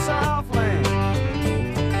the Southland.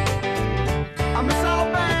 I miss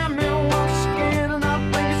Alabama once again, and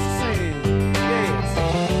I think it's the same. Yes.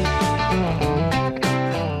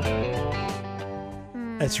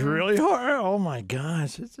 It's really hard. Oh, my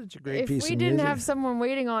gosh. It's such a great If piece we of didn't music. have someone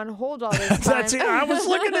waiting on hold all this time. That's it. I was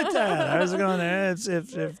looking at that. I was going,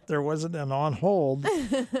 if there wasn't an on hold,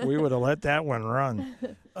 we would have let that one run.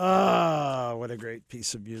 Oh, what a great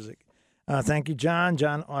piece of music. Thank you, John.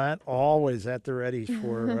 John, always at the ready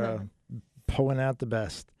for pulling out the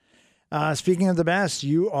best. Speaking of the best,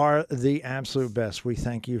 you are the absolute best. We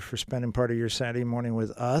thank you for spending part of your Saturday morning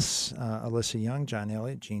with us, Alyssa Young, John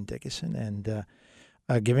Elliott, Gene Dickinson, and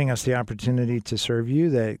giving us the opportunity to serve you.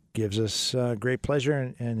 That gives us great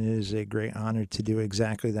pleasure, and it is a great honor to do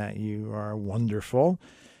exactly that. You are wonderful.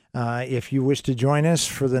 If you wish to join us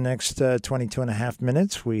for the next 22 and a half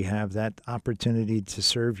minutes, we have that opportunity to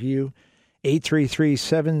serve you.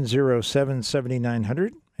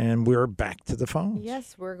 833-707-7900, and we're back to the phone.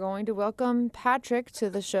 Yes, we're going to welcome Patrick to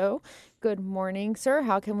the show. Good morning, sir.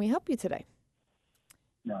 How can we help you today?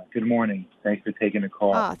 Good morning. Thanks for taking the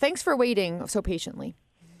call. Thanks for waiting so patiently.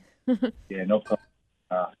 Yeah, no problem.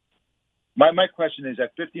 My question is,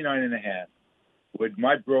 at 59 and a half, would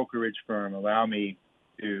my brokerage firm allow me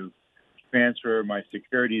to transfer my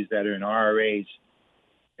securities that are in RRAs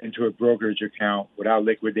into a brokerage account without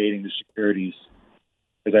liquidating the securities?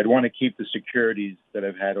 Because I'd want to keep the securities that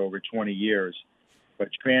I've had over 20 years, but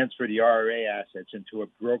transfer the RRA assets into a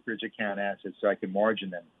brokerage account asset so I can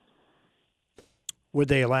margin them. Would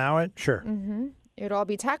they allow it? Sure. Mm-hmm. It'd all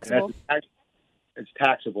be And taxable. it's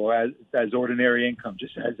taxable as ordinary income,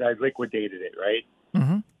 just as I liquidated it, right?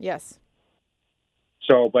 Mm-hmm. Yes.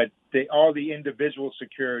 So, but all the individual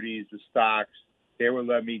securities, the stocks, they will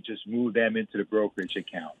let me just move them into the brokerage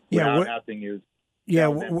account without having to Yeah,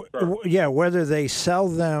 sell them first. yeah. Whether they sell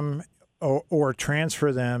them or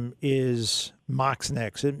transfer them is mox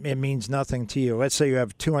nix. It means nothing to you. Let's say you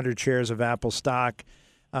have 200 shares of Apple stock.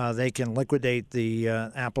 They can liquidate the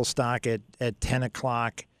Apple stock at 10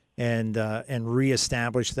 o'clock and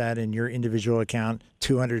reestablish that in your individual account,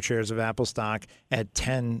 200 shares of Apple stock at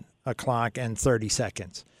 10 o'clock and 30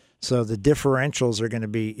 seconds. So the differentials are going to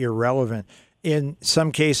be irrelevant. In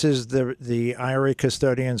some cases, the IRA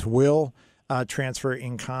custodians will transfer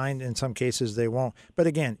in kind. In some cases, they won't. But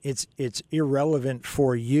again, it's irrelevant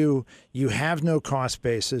for you. You have no cost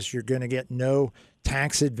basis. You're going to get no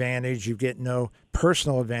tax advantage. You get no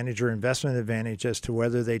personal advantage or investment advantage as to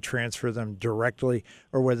whether they transfer them directly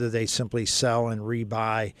or whether they simply sell and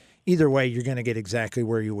rebuy. Either way, you're going to get exactly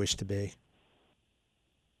where you wish to be.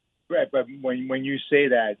 Right, but when you say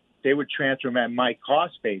that, they would transfer them at my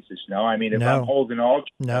cost basis. No, I mean if I'm holding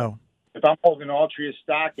Altria, if I'm holding Altria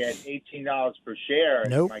stock at $18 per share,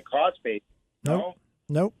 at my cost basis. Nope.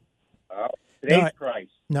 Today's price.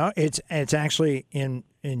 No, it's actually in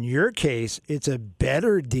your case, it's a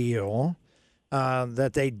better deal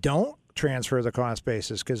that they don't transfer the cost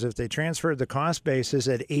basis, because if they transferred the cost basis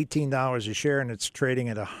at $18 a share and it's trading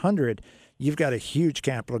at $100, you've got a huge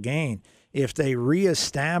capital gain. If they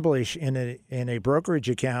reestablish in a brokerage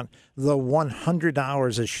account the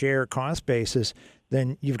 $100 a share cost basis,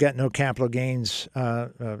 then you've got no capital gains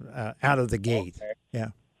out of the gate. Okay.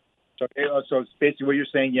 Yeah. So it's basically what you're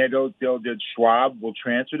saying. Yeah, Schwab will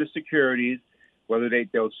transfer the securities, whether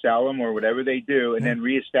they'll sell them or whatever they do, and then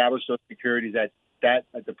reestablish those securities at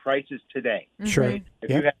the prices today. Sure. If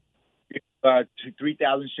you have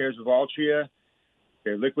 3,000 shares of Altria,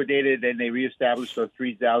 they're liquidated, then they reestablish those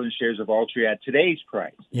 3,000 shares of Altria at today's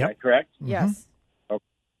price. Is that correct? Yes. Okay.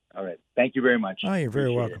 All right. Thank you very much. Oh, you're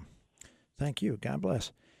very welcome. Thank you. God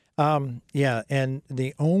bless. Yeah, and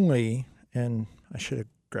and I should have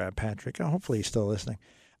grabbed Patrick. Hopefully he's still listening.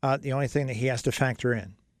 The only thing that he has to factor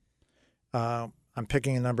in, I'm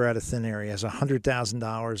picking a number out of thin air. He has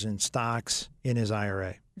 $100,000 in stocks in his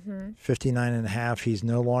IRA. 59.5. He's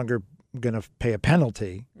no longer going to pay a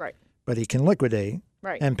penalty. Right. But he can liquidate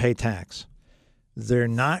Right. and pay tax. They're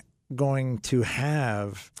not going to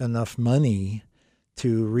have enough money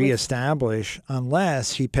to reestablish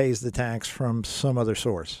unless he pays the tax from some other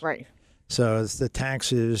source. Right. So if the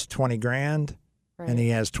tax is $20,000 and he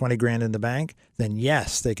has $20,000 in the bank, then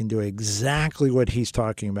yes, they can do exactly what he's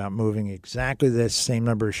talking about, moving exactly the same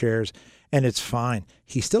number of shares, and it's fine.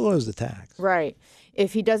 He still owes the tax. Right.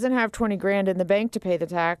 If he doesn't have $20,000 in the bank to pay the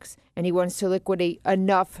tax and he wants to liquidate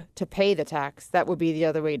enough to pay the tax, that would be the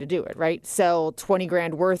other way to do it, right? Sell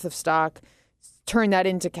 $20,000 worth of stock, turn that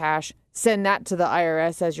into cash, send that to the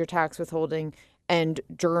IRS as your tax withholding, and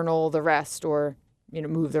journal the rest, or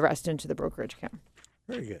move the rest into the brokerage account.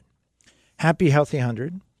 Very good. Happy Healthy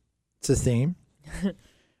 100. It's a theme.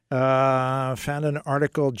 Found an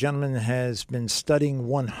article. Gentleman has been studying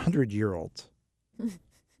 100-year-olds.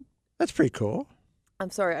 That's pretty cool. I'm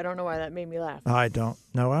sorry, I don't know why that made me laugh. I don't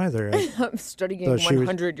know either. I'm studying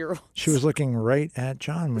 100-year-olds. She was looking right at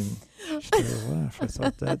John when she started to laugh. I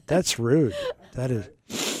thought that's rude. That is.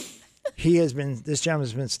 This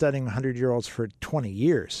gentleman's been studying 100-year-olds for 20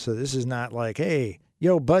 years. So this is not like, hey,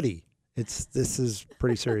 yo, buddy. This is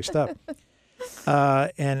pretty serious stuff.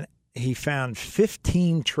 And he found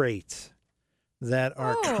 15 traits that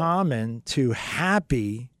are common to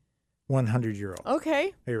happy 100-year-olds.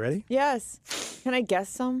 Okay. Are you ready? Yes. Can I guess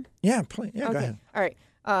some? Yeah, please. Yeah, okay. Go ahead. All right.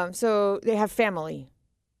 So they have family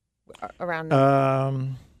around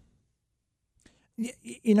them.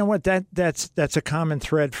 You know what? That's a common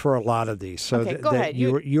thread for a lot of these. So go ahead.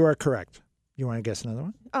 You are correct. You want to guess another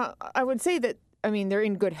one? I would say that, they're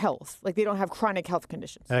in good health. Like, they don't have chronic health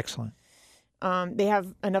conditions. Excellent. They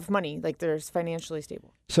have enough money. Like, they're financially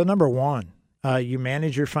stable. So number one, you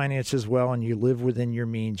manage your finances well and you live within your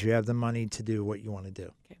means. You have the money to do what you want to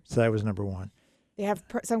do. Okay. So that was number one. They have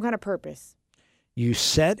some kind of purpose. You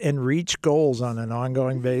set and reach goals on an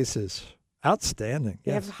ongoing basis. Outstanding.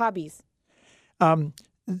 They yes. have hobbies. That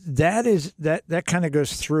kind of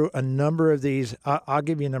goes through a number of these. I'll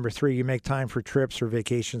give you number three. You make time for trips or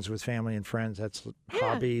vacations with family and friends. That's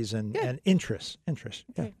hobbies and interests. Okay.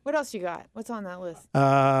 Yeah. What else you got? What's on that list?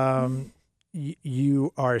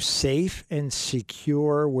 You are safe and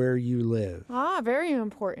secure where you live. Very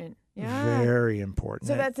important. Yeah. Very important.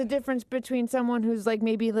 So that's the difference between someone who's like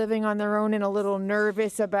maybe living on their own and a little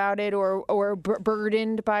nervous about it or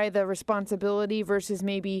burdened by the responsibility versus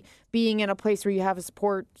maybe being in a place where you have a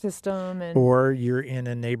support system. Or you're in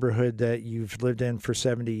a neighborhood that you've lived in for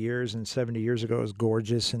 70 years and 70 years ago it was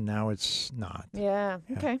gorgeous and now it's not. Yeah.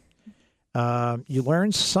 Okay. You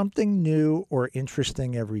learn something new or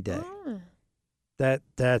interesting every day.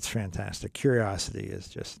 That's fantastic. Curiosity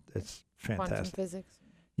is it's fantastic. Quantum physics.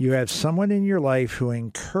 You have someone in your life who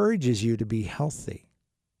encourages you to be healthy.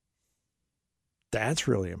 That's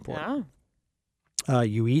really important. Yeah.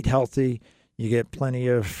 You eat healthy. You get plenty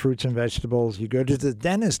of fruits and vegetables. You go to the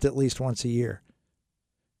dentist at least once a year.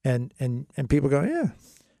 And people go, yeah.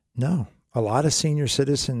 No. A lot of senior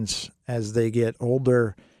citizens, as they get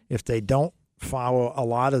older, if they don't follow a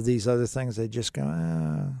lot of these other things, they just go,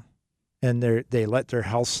 and they let their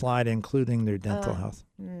health slide, including their dental health.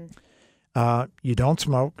 You don't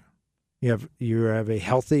smoke. You have a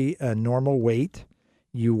healthy, normal weight.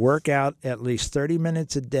 You work out at least 30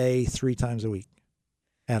 minutes a day, 3 times a week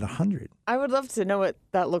at 100. I would love to know what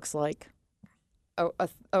that looks like.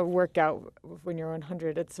 A workout when you're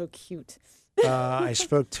 100. It's so cute. I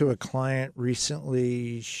spoke to a client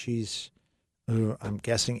recently. She's, I'm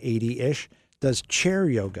guessing 80-ish, does chair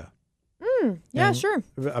yoga. Yeah, And sure.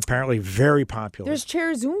 Apparently very popular. There's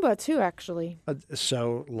chair Zumba too, actually.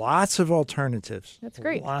 So lots of alternatives. That's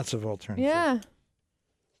great. Lots of alternatives. Yeah.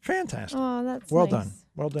 Fantastic. Oh, that's well nice. done.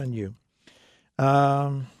 Well done, you.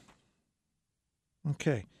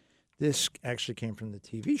 Okay. This actually came from the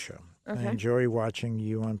TV show. Okay. I enjoy watching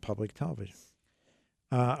you on public television.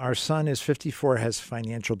 Our son is 54, has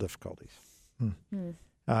financial difficulties.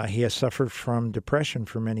 He has suffered from depression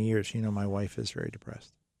for many years. You know, my wife is very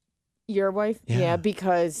depressed. Your wife? Yeah.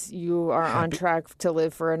 because you are on track to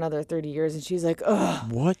live for another 30 years. And she's like,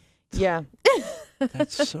 ugh. What? Yeah.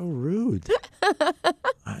 That's so rude.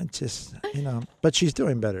 I just, but she's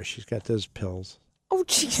doing better. She's got those pills. Oh,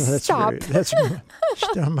 jeez, So that's stop. she's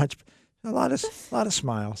doing a lot of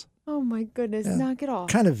smiles. Oh, my goodness. Yeah. Knock it off.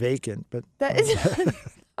 Kind of vacant, but That is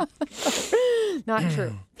not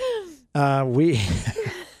true. We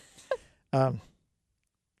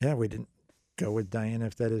didn't go with Diana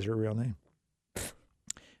if that is her real name.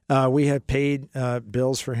 We have paid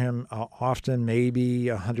bills for him often, maybe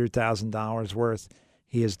 $100,000 worth.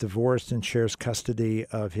 He is divorced and shares custody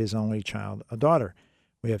of his only child, a daughter.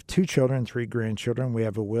 We have 2 children, 3 grandchildren. We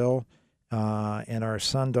have a will, and our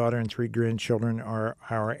son, daughter, and 3 grandchildren are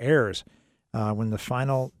our heirs. When the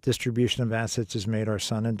final distribution of assets is made, our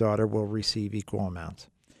son and daughter will receive equal amounts.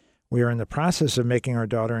 We are in the process of making our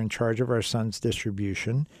daughter in charge of our son's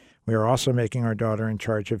distribution. We are also making our daughter in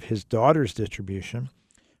charge of his daughter's distribution.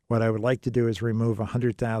 What I would like to do is remove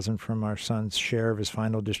 $100,000 from our son's share of his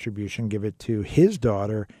final distribution, give it to his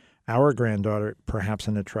daughter, our granddaughter, perhaps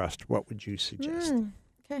in a trust. What would you suggest?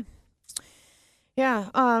 Okay. Yeah,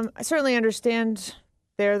 I certainly understand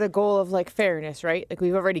the goal of like fairness, right? Like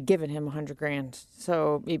we've already given him $100,000,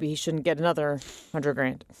 so maybe he shouldn't get another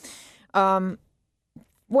 $100,000.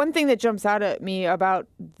 One thing that jumps out at me about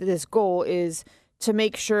this goal is to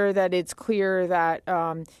make sure that it's clear that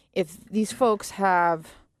if these folks have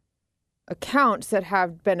accounts that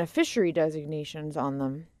have beneficiary designations on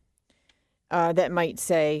them, that might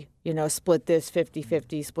say, split this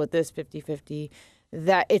 50-50, split this 50-50,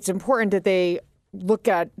 that it's important that they look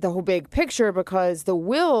at the whole big picture because the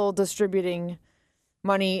will distributing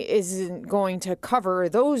money isn't going to cover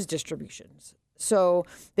those distributions. So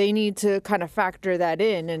they need to kind of factor that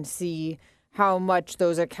in and see how much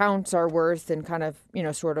those accounts are worth and kind of,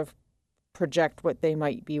 sort of project what they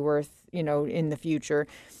might be worth, in the future.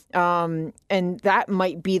 And that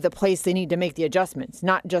might be the place they need to make the adjustments,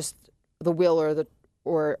 not just the will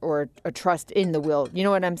or a trust in the will. You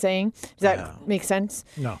know what I'm saying? Does that make sense?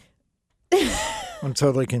 No. I'm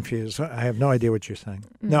totally confused. I have no idea what you're saying.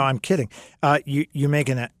 No, I'm kidding. You make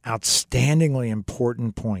an outstandingly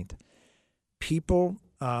important point. People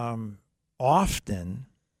often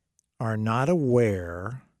are not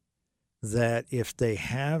aware that if they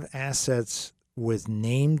have assets with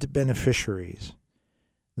named beneficiaries,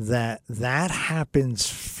 that happens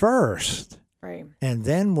first, right? And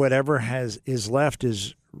then whatever is left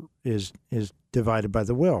is divided by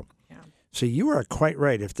the will. Yeah. So you are quite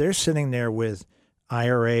right. If they're sitting there with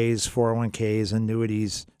IRAs, 401ks,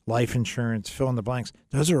 annuities, life insurance, fill in the blanks,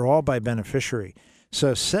 those are all by beneficiary.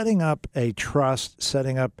 So setting up a trust,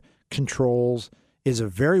 setting up controls is a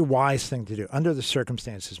very wise thing to do under the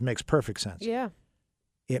circumstances. Makes perfect sense. Yeah.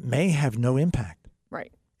 It may have no impact.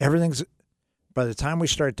 Right. By the time we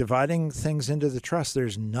start dividing things into the trust,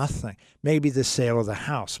 there's nothing. Maybe the sale of the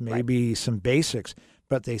house, maybe some basics,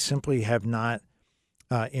 but they simply have not,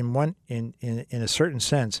 in a certain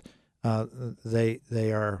sense,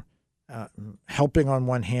 they are helping on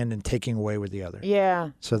one hand and taking away with the other.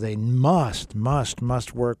 Yeah. So they must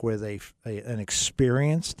work with an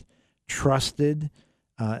experienced, trusted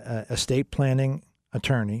estate planning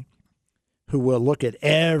attorney who will look at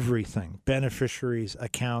everything, beneficiaries,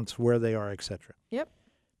 accounts, where they are, etc. Yep.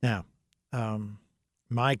 Now,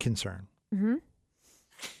 my concern, Mm-hmm.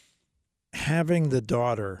 having the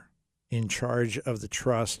daughter in charge of the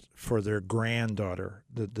trust for their granddaughter,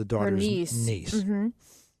 the daughter's niece. Mm-hmm.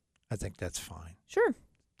 I think that's fine. Sure.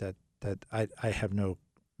 That I have no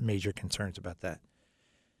major concerns about that.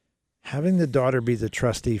 Having the daughter be the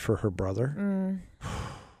trustee for her brother,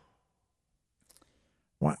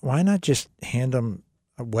 why not just hand them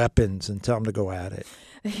weapons and tell them to go at it?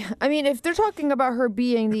 I mean, if they're talking about her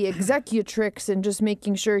being the executrix and just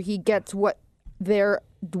making sure he gets what their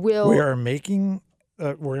will.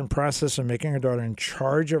 We're in process of making our daughter in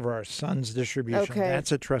charge of our son's distribution. Okay.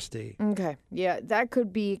 That's a trustee. Okay. Yeah, that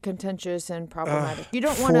could be contentious and problematic. You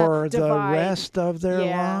don't want to for the divide. rest of their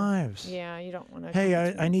Yeah. lives. Yeah, you don't want to.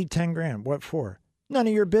 Hey, I need 10 grand. What for? None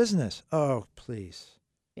of your business. Oh, please.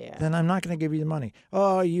 Yeah. Then I'm not going to give you the money.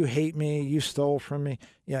 Oh, you hate me. You stole from me.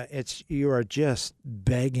 Yeah, you are just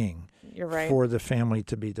begging You're right. for the family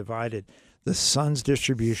to be divided. The son's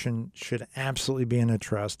distribution should absolutely be in a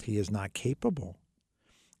trust. He is not capable.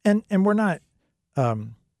 And we're not. Well,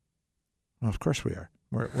 of course we are.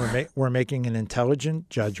 We're making an intelligent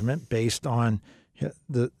judgment based on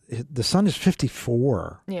the son is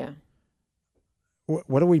 54. Yeah.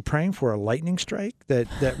 What are we praying for? A lightning strike? That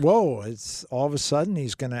whoa! It's all of a sudden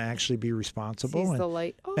he's going to actually be responsible, Sees the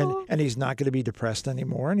light. and he's not going to be depressed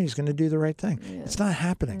anymore, and he's going to do the right thing. Yeah. It's not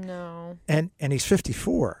happening. No. And he's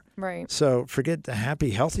 54. Right. So forget the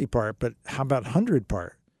happy, healthy part, but how about 100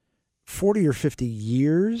 part? 40 or 50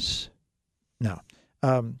 years? No.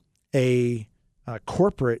 A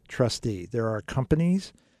corporate trustee. There are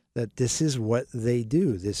companies that this is what they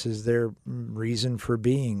do. This is their reason for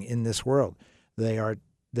being in this world. They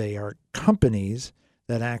are companies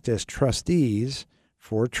that act as trustees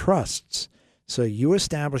for trusts. So you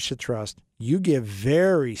establish a trust. You give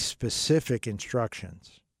very specific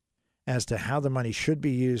instructions as to how the money should be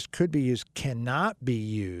used, could be used, cannot be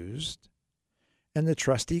used. And the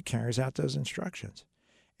trustee carries out those instructions.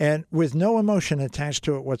 And with no emotion attached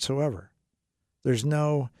to it whatsoever. There's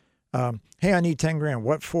no, hey, I need 10 grand.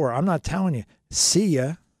 What for? I'm not telling you. See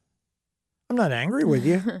ya. I'm not angry with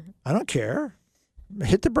you. I don't care.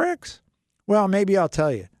 Hit the bricks. Well, maybe I'll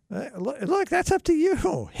tell you. Look, that's up to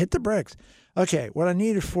you. Hit the bricks. Okay, what I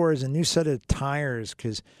need it for is a new set of tires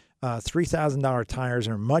because $3,000 tires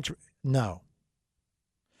are much. No.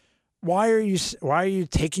 Why are you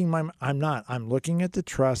taking my? I'm not. I'm looking at the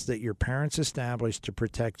trust that your parents established to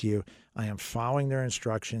protect you. I am following their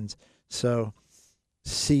instructions. So,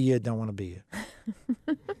 see ya. Don't want to be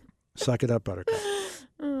you. Suck it up, Buttercup.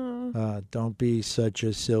 Don't be such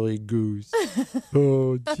a silly goose.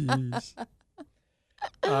 Oh, jeez.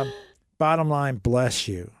 Bottom line, bless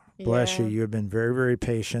you. Bless you. You have been very, very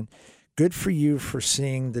patient. Good for you for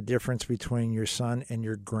seeing the difference between your son and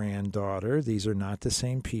your granddaughter. These are not the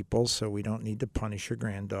same people, so we don't need to punish your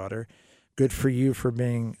granddaughter. Good for you for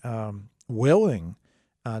being willing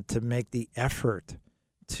to make the effort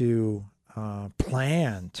to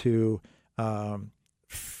plan to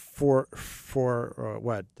for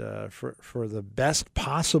the best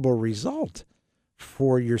possible result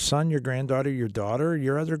for your son, your granddaughter, your daughter,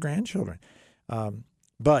 your other grandchildren.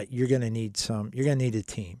 But you're going to need a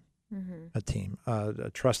team. Mm-hmm. A team, a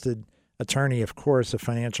trusted attorney, of course, a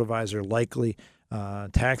financial advisor, likely,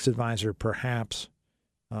 tax advisor, perhaps.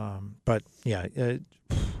 But yeah,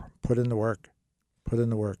 put in the work. Put in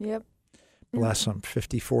the work. Yep. Bless them.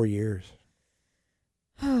 54 years.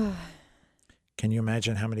 Can you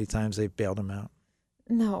imagine how many times they've bailed him out?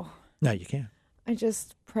 No. No, you can't. I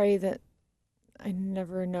just pray that I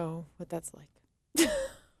never know what that's like.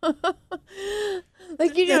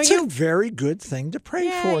 Like, you know, it's a very good thing to pray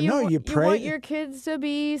for. You pray. You want your kids to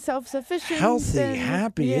be self-sufficient, healthy, and,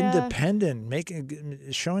 happy,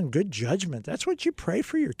 independent, showing good judgment. That's what you pray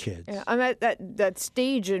for your kids. Yeah, I'm at that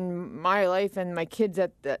stage in my life and my kids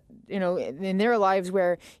at that, in their lives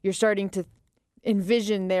where you're starting to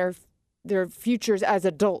envision their futures as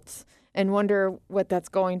adults and wonder what that's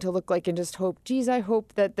going to look like, and just hope, geez, I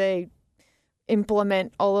hope that they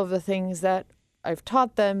implement all of the things that I've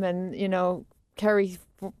taught them, and carry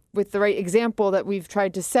with the right example that we've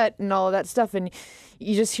tried to set and all of that stuff. And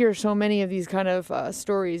you just hear so many of these kind of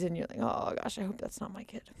stories, and you're like, oh gosh, I hope that's not my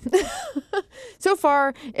kid. So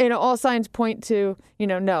far, all signs point to,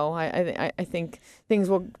 no. I think things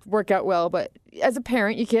will work out well, but as a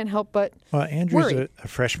parent, you can't help but Andrew's worry. a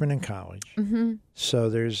freshman in college, Mm-hmm. so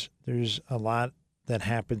there's a lot that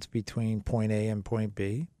happens between point A and point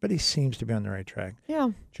B, but he seems to be on the right track.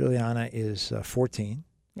 Yeah. Juliana is 14.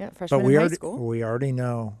 Yeah, freshman But we in high already school. we already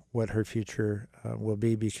know what her future will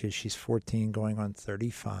be because she's 14, going on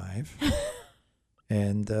 35,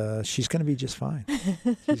 and she's going to be just fine.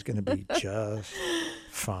 She's going to be just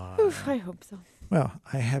fine. Oof, I hope so. Well,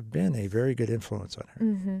 I have been a very good influence on her.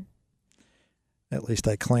 Mm-hmm. At least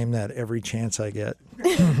I claim that every chance I get.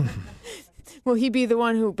 Will he be the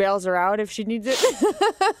one who bails her out if she needs it?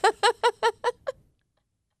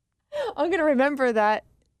 I'm going to remember that.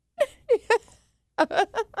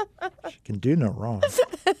 She can do no wrong.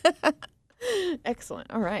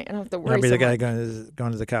 Excellent. All right. I don't have to worry I'll be so the guy much.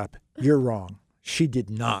 going to the cop. You're wrong. She did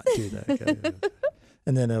not do that.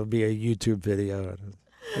 And then it'll be a YouTube video.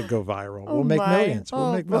 It'll go viral. Oh We'll make my. millions. We'll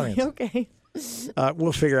Oh, make boy. millions. Okay.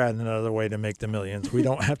 We'll figure out another way to make the millions. We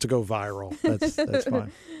don't have to go viral. That's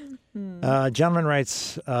fine. Gentleman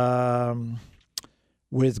writes,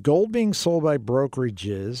 with gold being sold by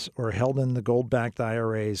brokerages or held in the gold-backed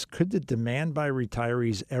IRAs, could the demand by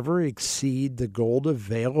retirees ever exceed the gold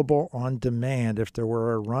available on demand if there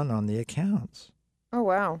were a run on the accounts? Oh,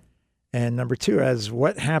 wow. And number two, as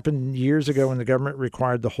what happened years ago when the government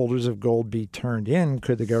required the holders of gold be turned in,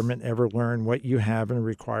 could the government ever learn what you have and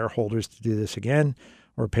require holders to do this again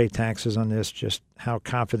or pay taxes on this? Just how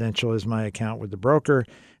confidential is my account with the broker?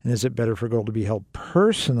 And is it better for gold to be held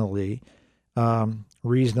personally,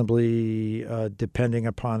 reasonably depending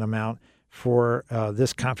upon amount for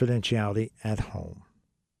this confidentiality at home?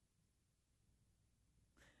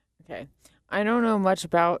 Okay. I don't know much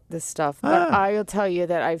about this stuff, but I'll tell you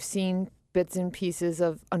that I've seen bits and pieces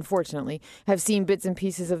of, unfortunately, have seen bits and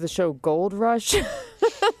pieces of the show Gold Rush.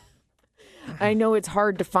 I know it's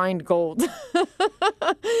hard to find gold.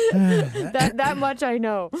 that much I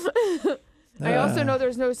know. I also know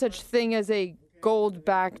there's no such thing as a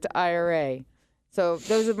gold-backed IRA. So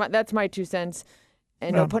that's my 2 cents,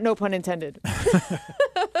 and no pun intended.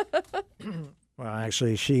 Well,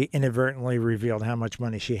 actually, she inadvertently revealed how much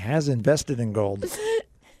money she has invested in gold.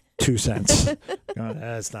 2 cents.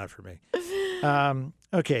 That's not for me.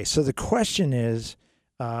 Okay, so the question is,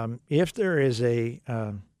 if there is a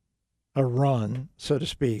run, so to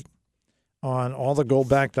speak, on all the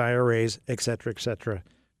gold-backed IRAs, et cetera,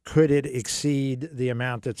 could it exceed the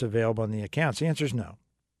amount that's available in the accounts? The answer is no.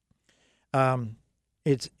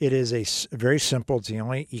 It is very simple. It's the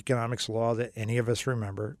only economics law that any of us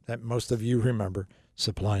remember, that most of you remember,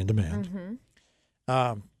 supply and demand.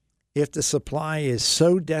 Mm-hmm. If the supply is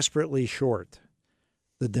so desperately short,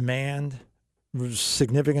 the demand was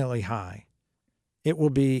significantly high, it will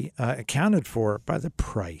be accounted for by the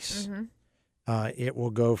price. Mm-hmm. It will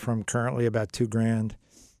go from currently about $2,000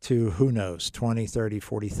 to, who knows, $20,000,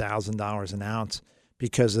 $30,000, $40,000 an ounce,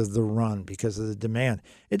 because of the run, because of the demand.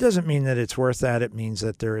 It doesn't mean that it's worth that. It means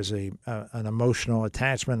that there is an emotional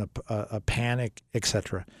attachment, a panic,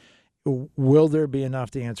 etc. Will there be enough?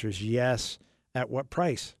 The answer is yes. At what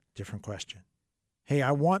price? Different question. Hey,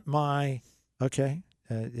 I want my, okay,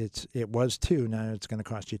 it was 2, now it's going to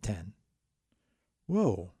cost you 10.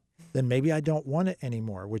 Whoa. Then maybe I don't want it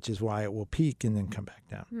anymore, which is why it will peak and then come back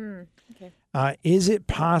down. Okay. Is it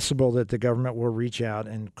possible that the government will reach out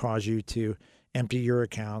and cause you to empty your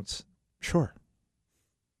accounts? Sure.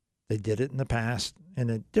 They did it in the past in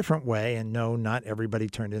a different way, and no, not everybody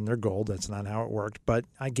turned in their gold. That's not how it worked, but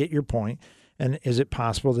I get your point. And is it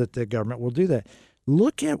possible that the government will do that?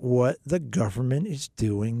 Look at what the government is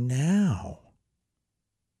doing now.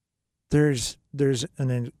 There's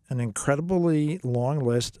an incredibly long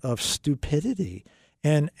list of stupidity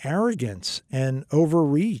and arrogance and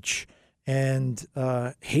overreach and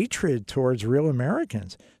hatred towards real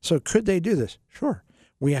Americans. So could they do this? Sure.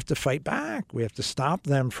 We have to fight back. We have to stop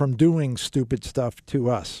them from doing stupid stuff to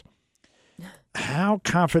us. How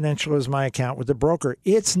confidential is my account with the broker?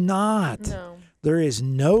 It's not. No. There is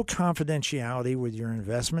no confidentiality with your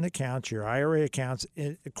investment accounts, your IRA accounts.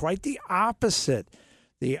 Quite the opposite.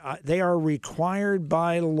 They are required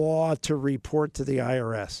by law to report to the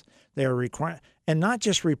IRS. They are required, and not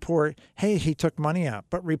just report, hey, he took money out,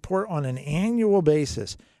 but report on an annual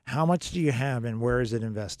basis. How much do you have and where is it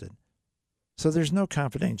invested? So there's no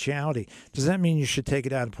confidentiality. Does that mean you should take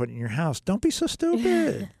it out and put it in your house? Don't be so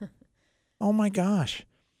stupid. Oh, my gosh.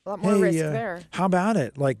 A lot more risk there. How about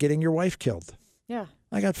it? Like getting your wife killed. Yeah.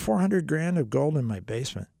 I got $400,000 of gold in my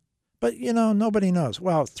basement. But, nobody knows.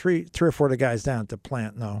 Well, three or four of the guys down at the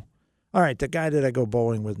plant know. All right, the guy that I go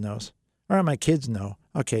bowling with knows. All right, my kids know.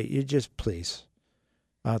 Okay, you just please.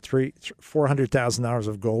 $400,000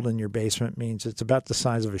 of gold in your basement means it's about the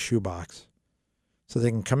size of a shoebox. So they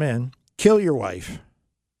can come in, kill your wife.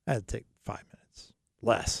 That'd take 5 minutes,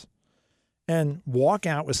 less. And walk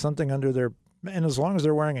out with something under their And as long as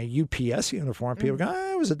they're wearing a UPS uniform, people go,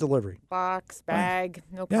 it was a delivery. Box, bag,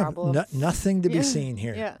 no Yeah, problem. nothing to be seen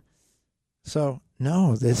here. Yeah. So,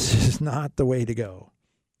 no, this is not the way to go.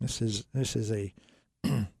 This is a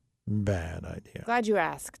bad idea. Glad you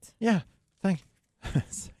asked. Yeah, thanks.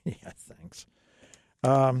 Yeah, thanks.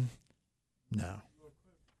 No.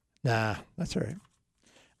 Nah, that's all right.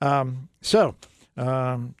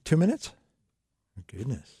 2 minutes?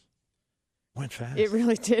 Goodness. Went fast. It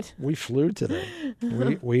really did. We flew today.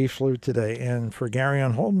 we flew today. And for Gary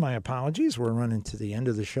on hold, my apologies. We're running to the end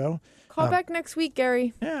of the show. Call back next week,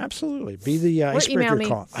 Gary. Yeah, absolutely. Be the Or email icebreaker me.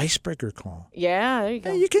 call. Icebreaker call. Yeah, there you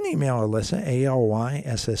go. You can email Alyssa,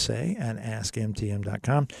 ALYSSA, at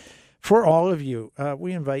askmtm.com. For all of you,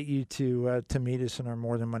 we invite you to meet us in our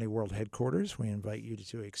More Than Money World headquarters. We invite you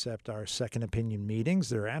to accept our second opinion meetings.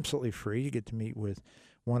 They're absolutely free. You get to meet with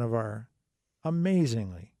one of our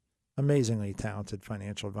amazingly talented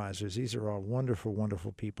financial advisors. These are all wonderful,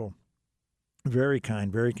 wonderful people. Very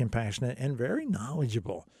kind, very compassionate, and very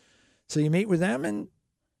knowledgeable. So you meet with them and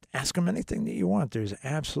ask them anything that you want. There's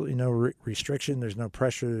absolutely no restriction. There's no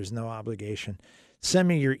pressure. There's no obligation. Send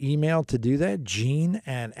me your email to do that,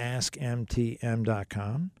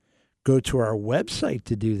 gene@askmtm.com. Go to our website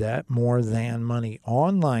to do that,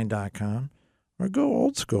 morethanmoneyonline.com, or go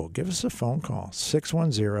old school. Give us a phone call,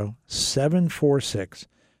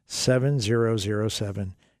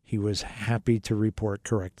 610-746-7007. He was happy to report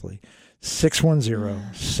correctly.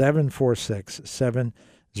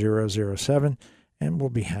 610-746-7007. And we'll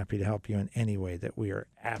be happy to help you in any way that we are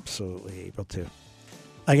absolutely able to.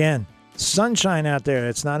 Again, sunshine out there.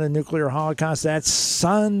 It's not a nuclear holocaust. That's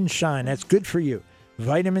sunshine. That's good for you.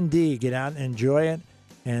 Vitamin D. Get out and enjoy it.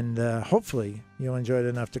 And hopefully you'll enjoy it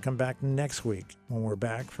enough to come back next week when we're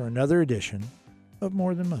back for another edition of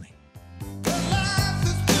More Than Money.